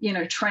think, you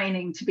know,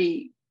 training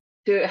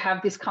to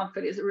have this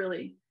comfort is a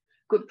really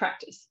good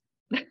practice.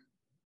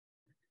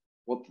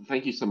 Well,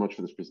 thank you so much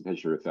for this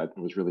presentation, Ruth. It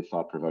was really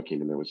thought-provoking,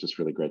 and it was just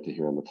really great to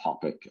hear on the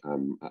topic.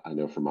 I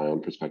know from my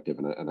own perspective,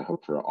 and I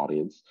hope for our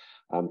audience.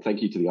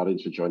 Thank you to the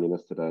audience for joining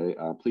us today.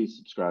 Please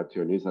subscribe to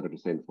our newsletter to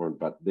stay informed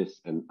about this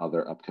and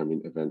other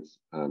upcoming events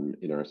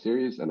in our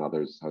series, and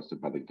others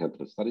hosted by the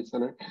Contemplative Studies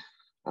Center.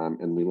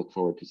 And we look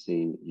forward to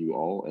seeing you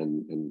all,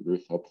 and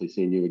Ruth, hopefully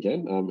seeing you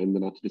again in the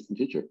not-too-distant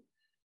future.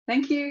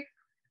 Thank you.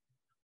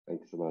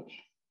 Thanks so much.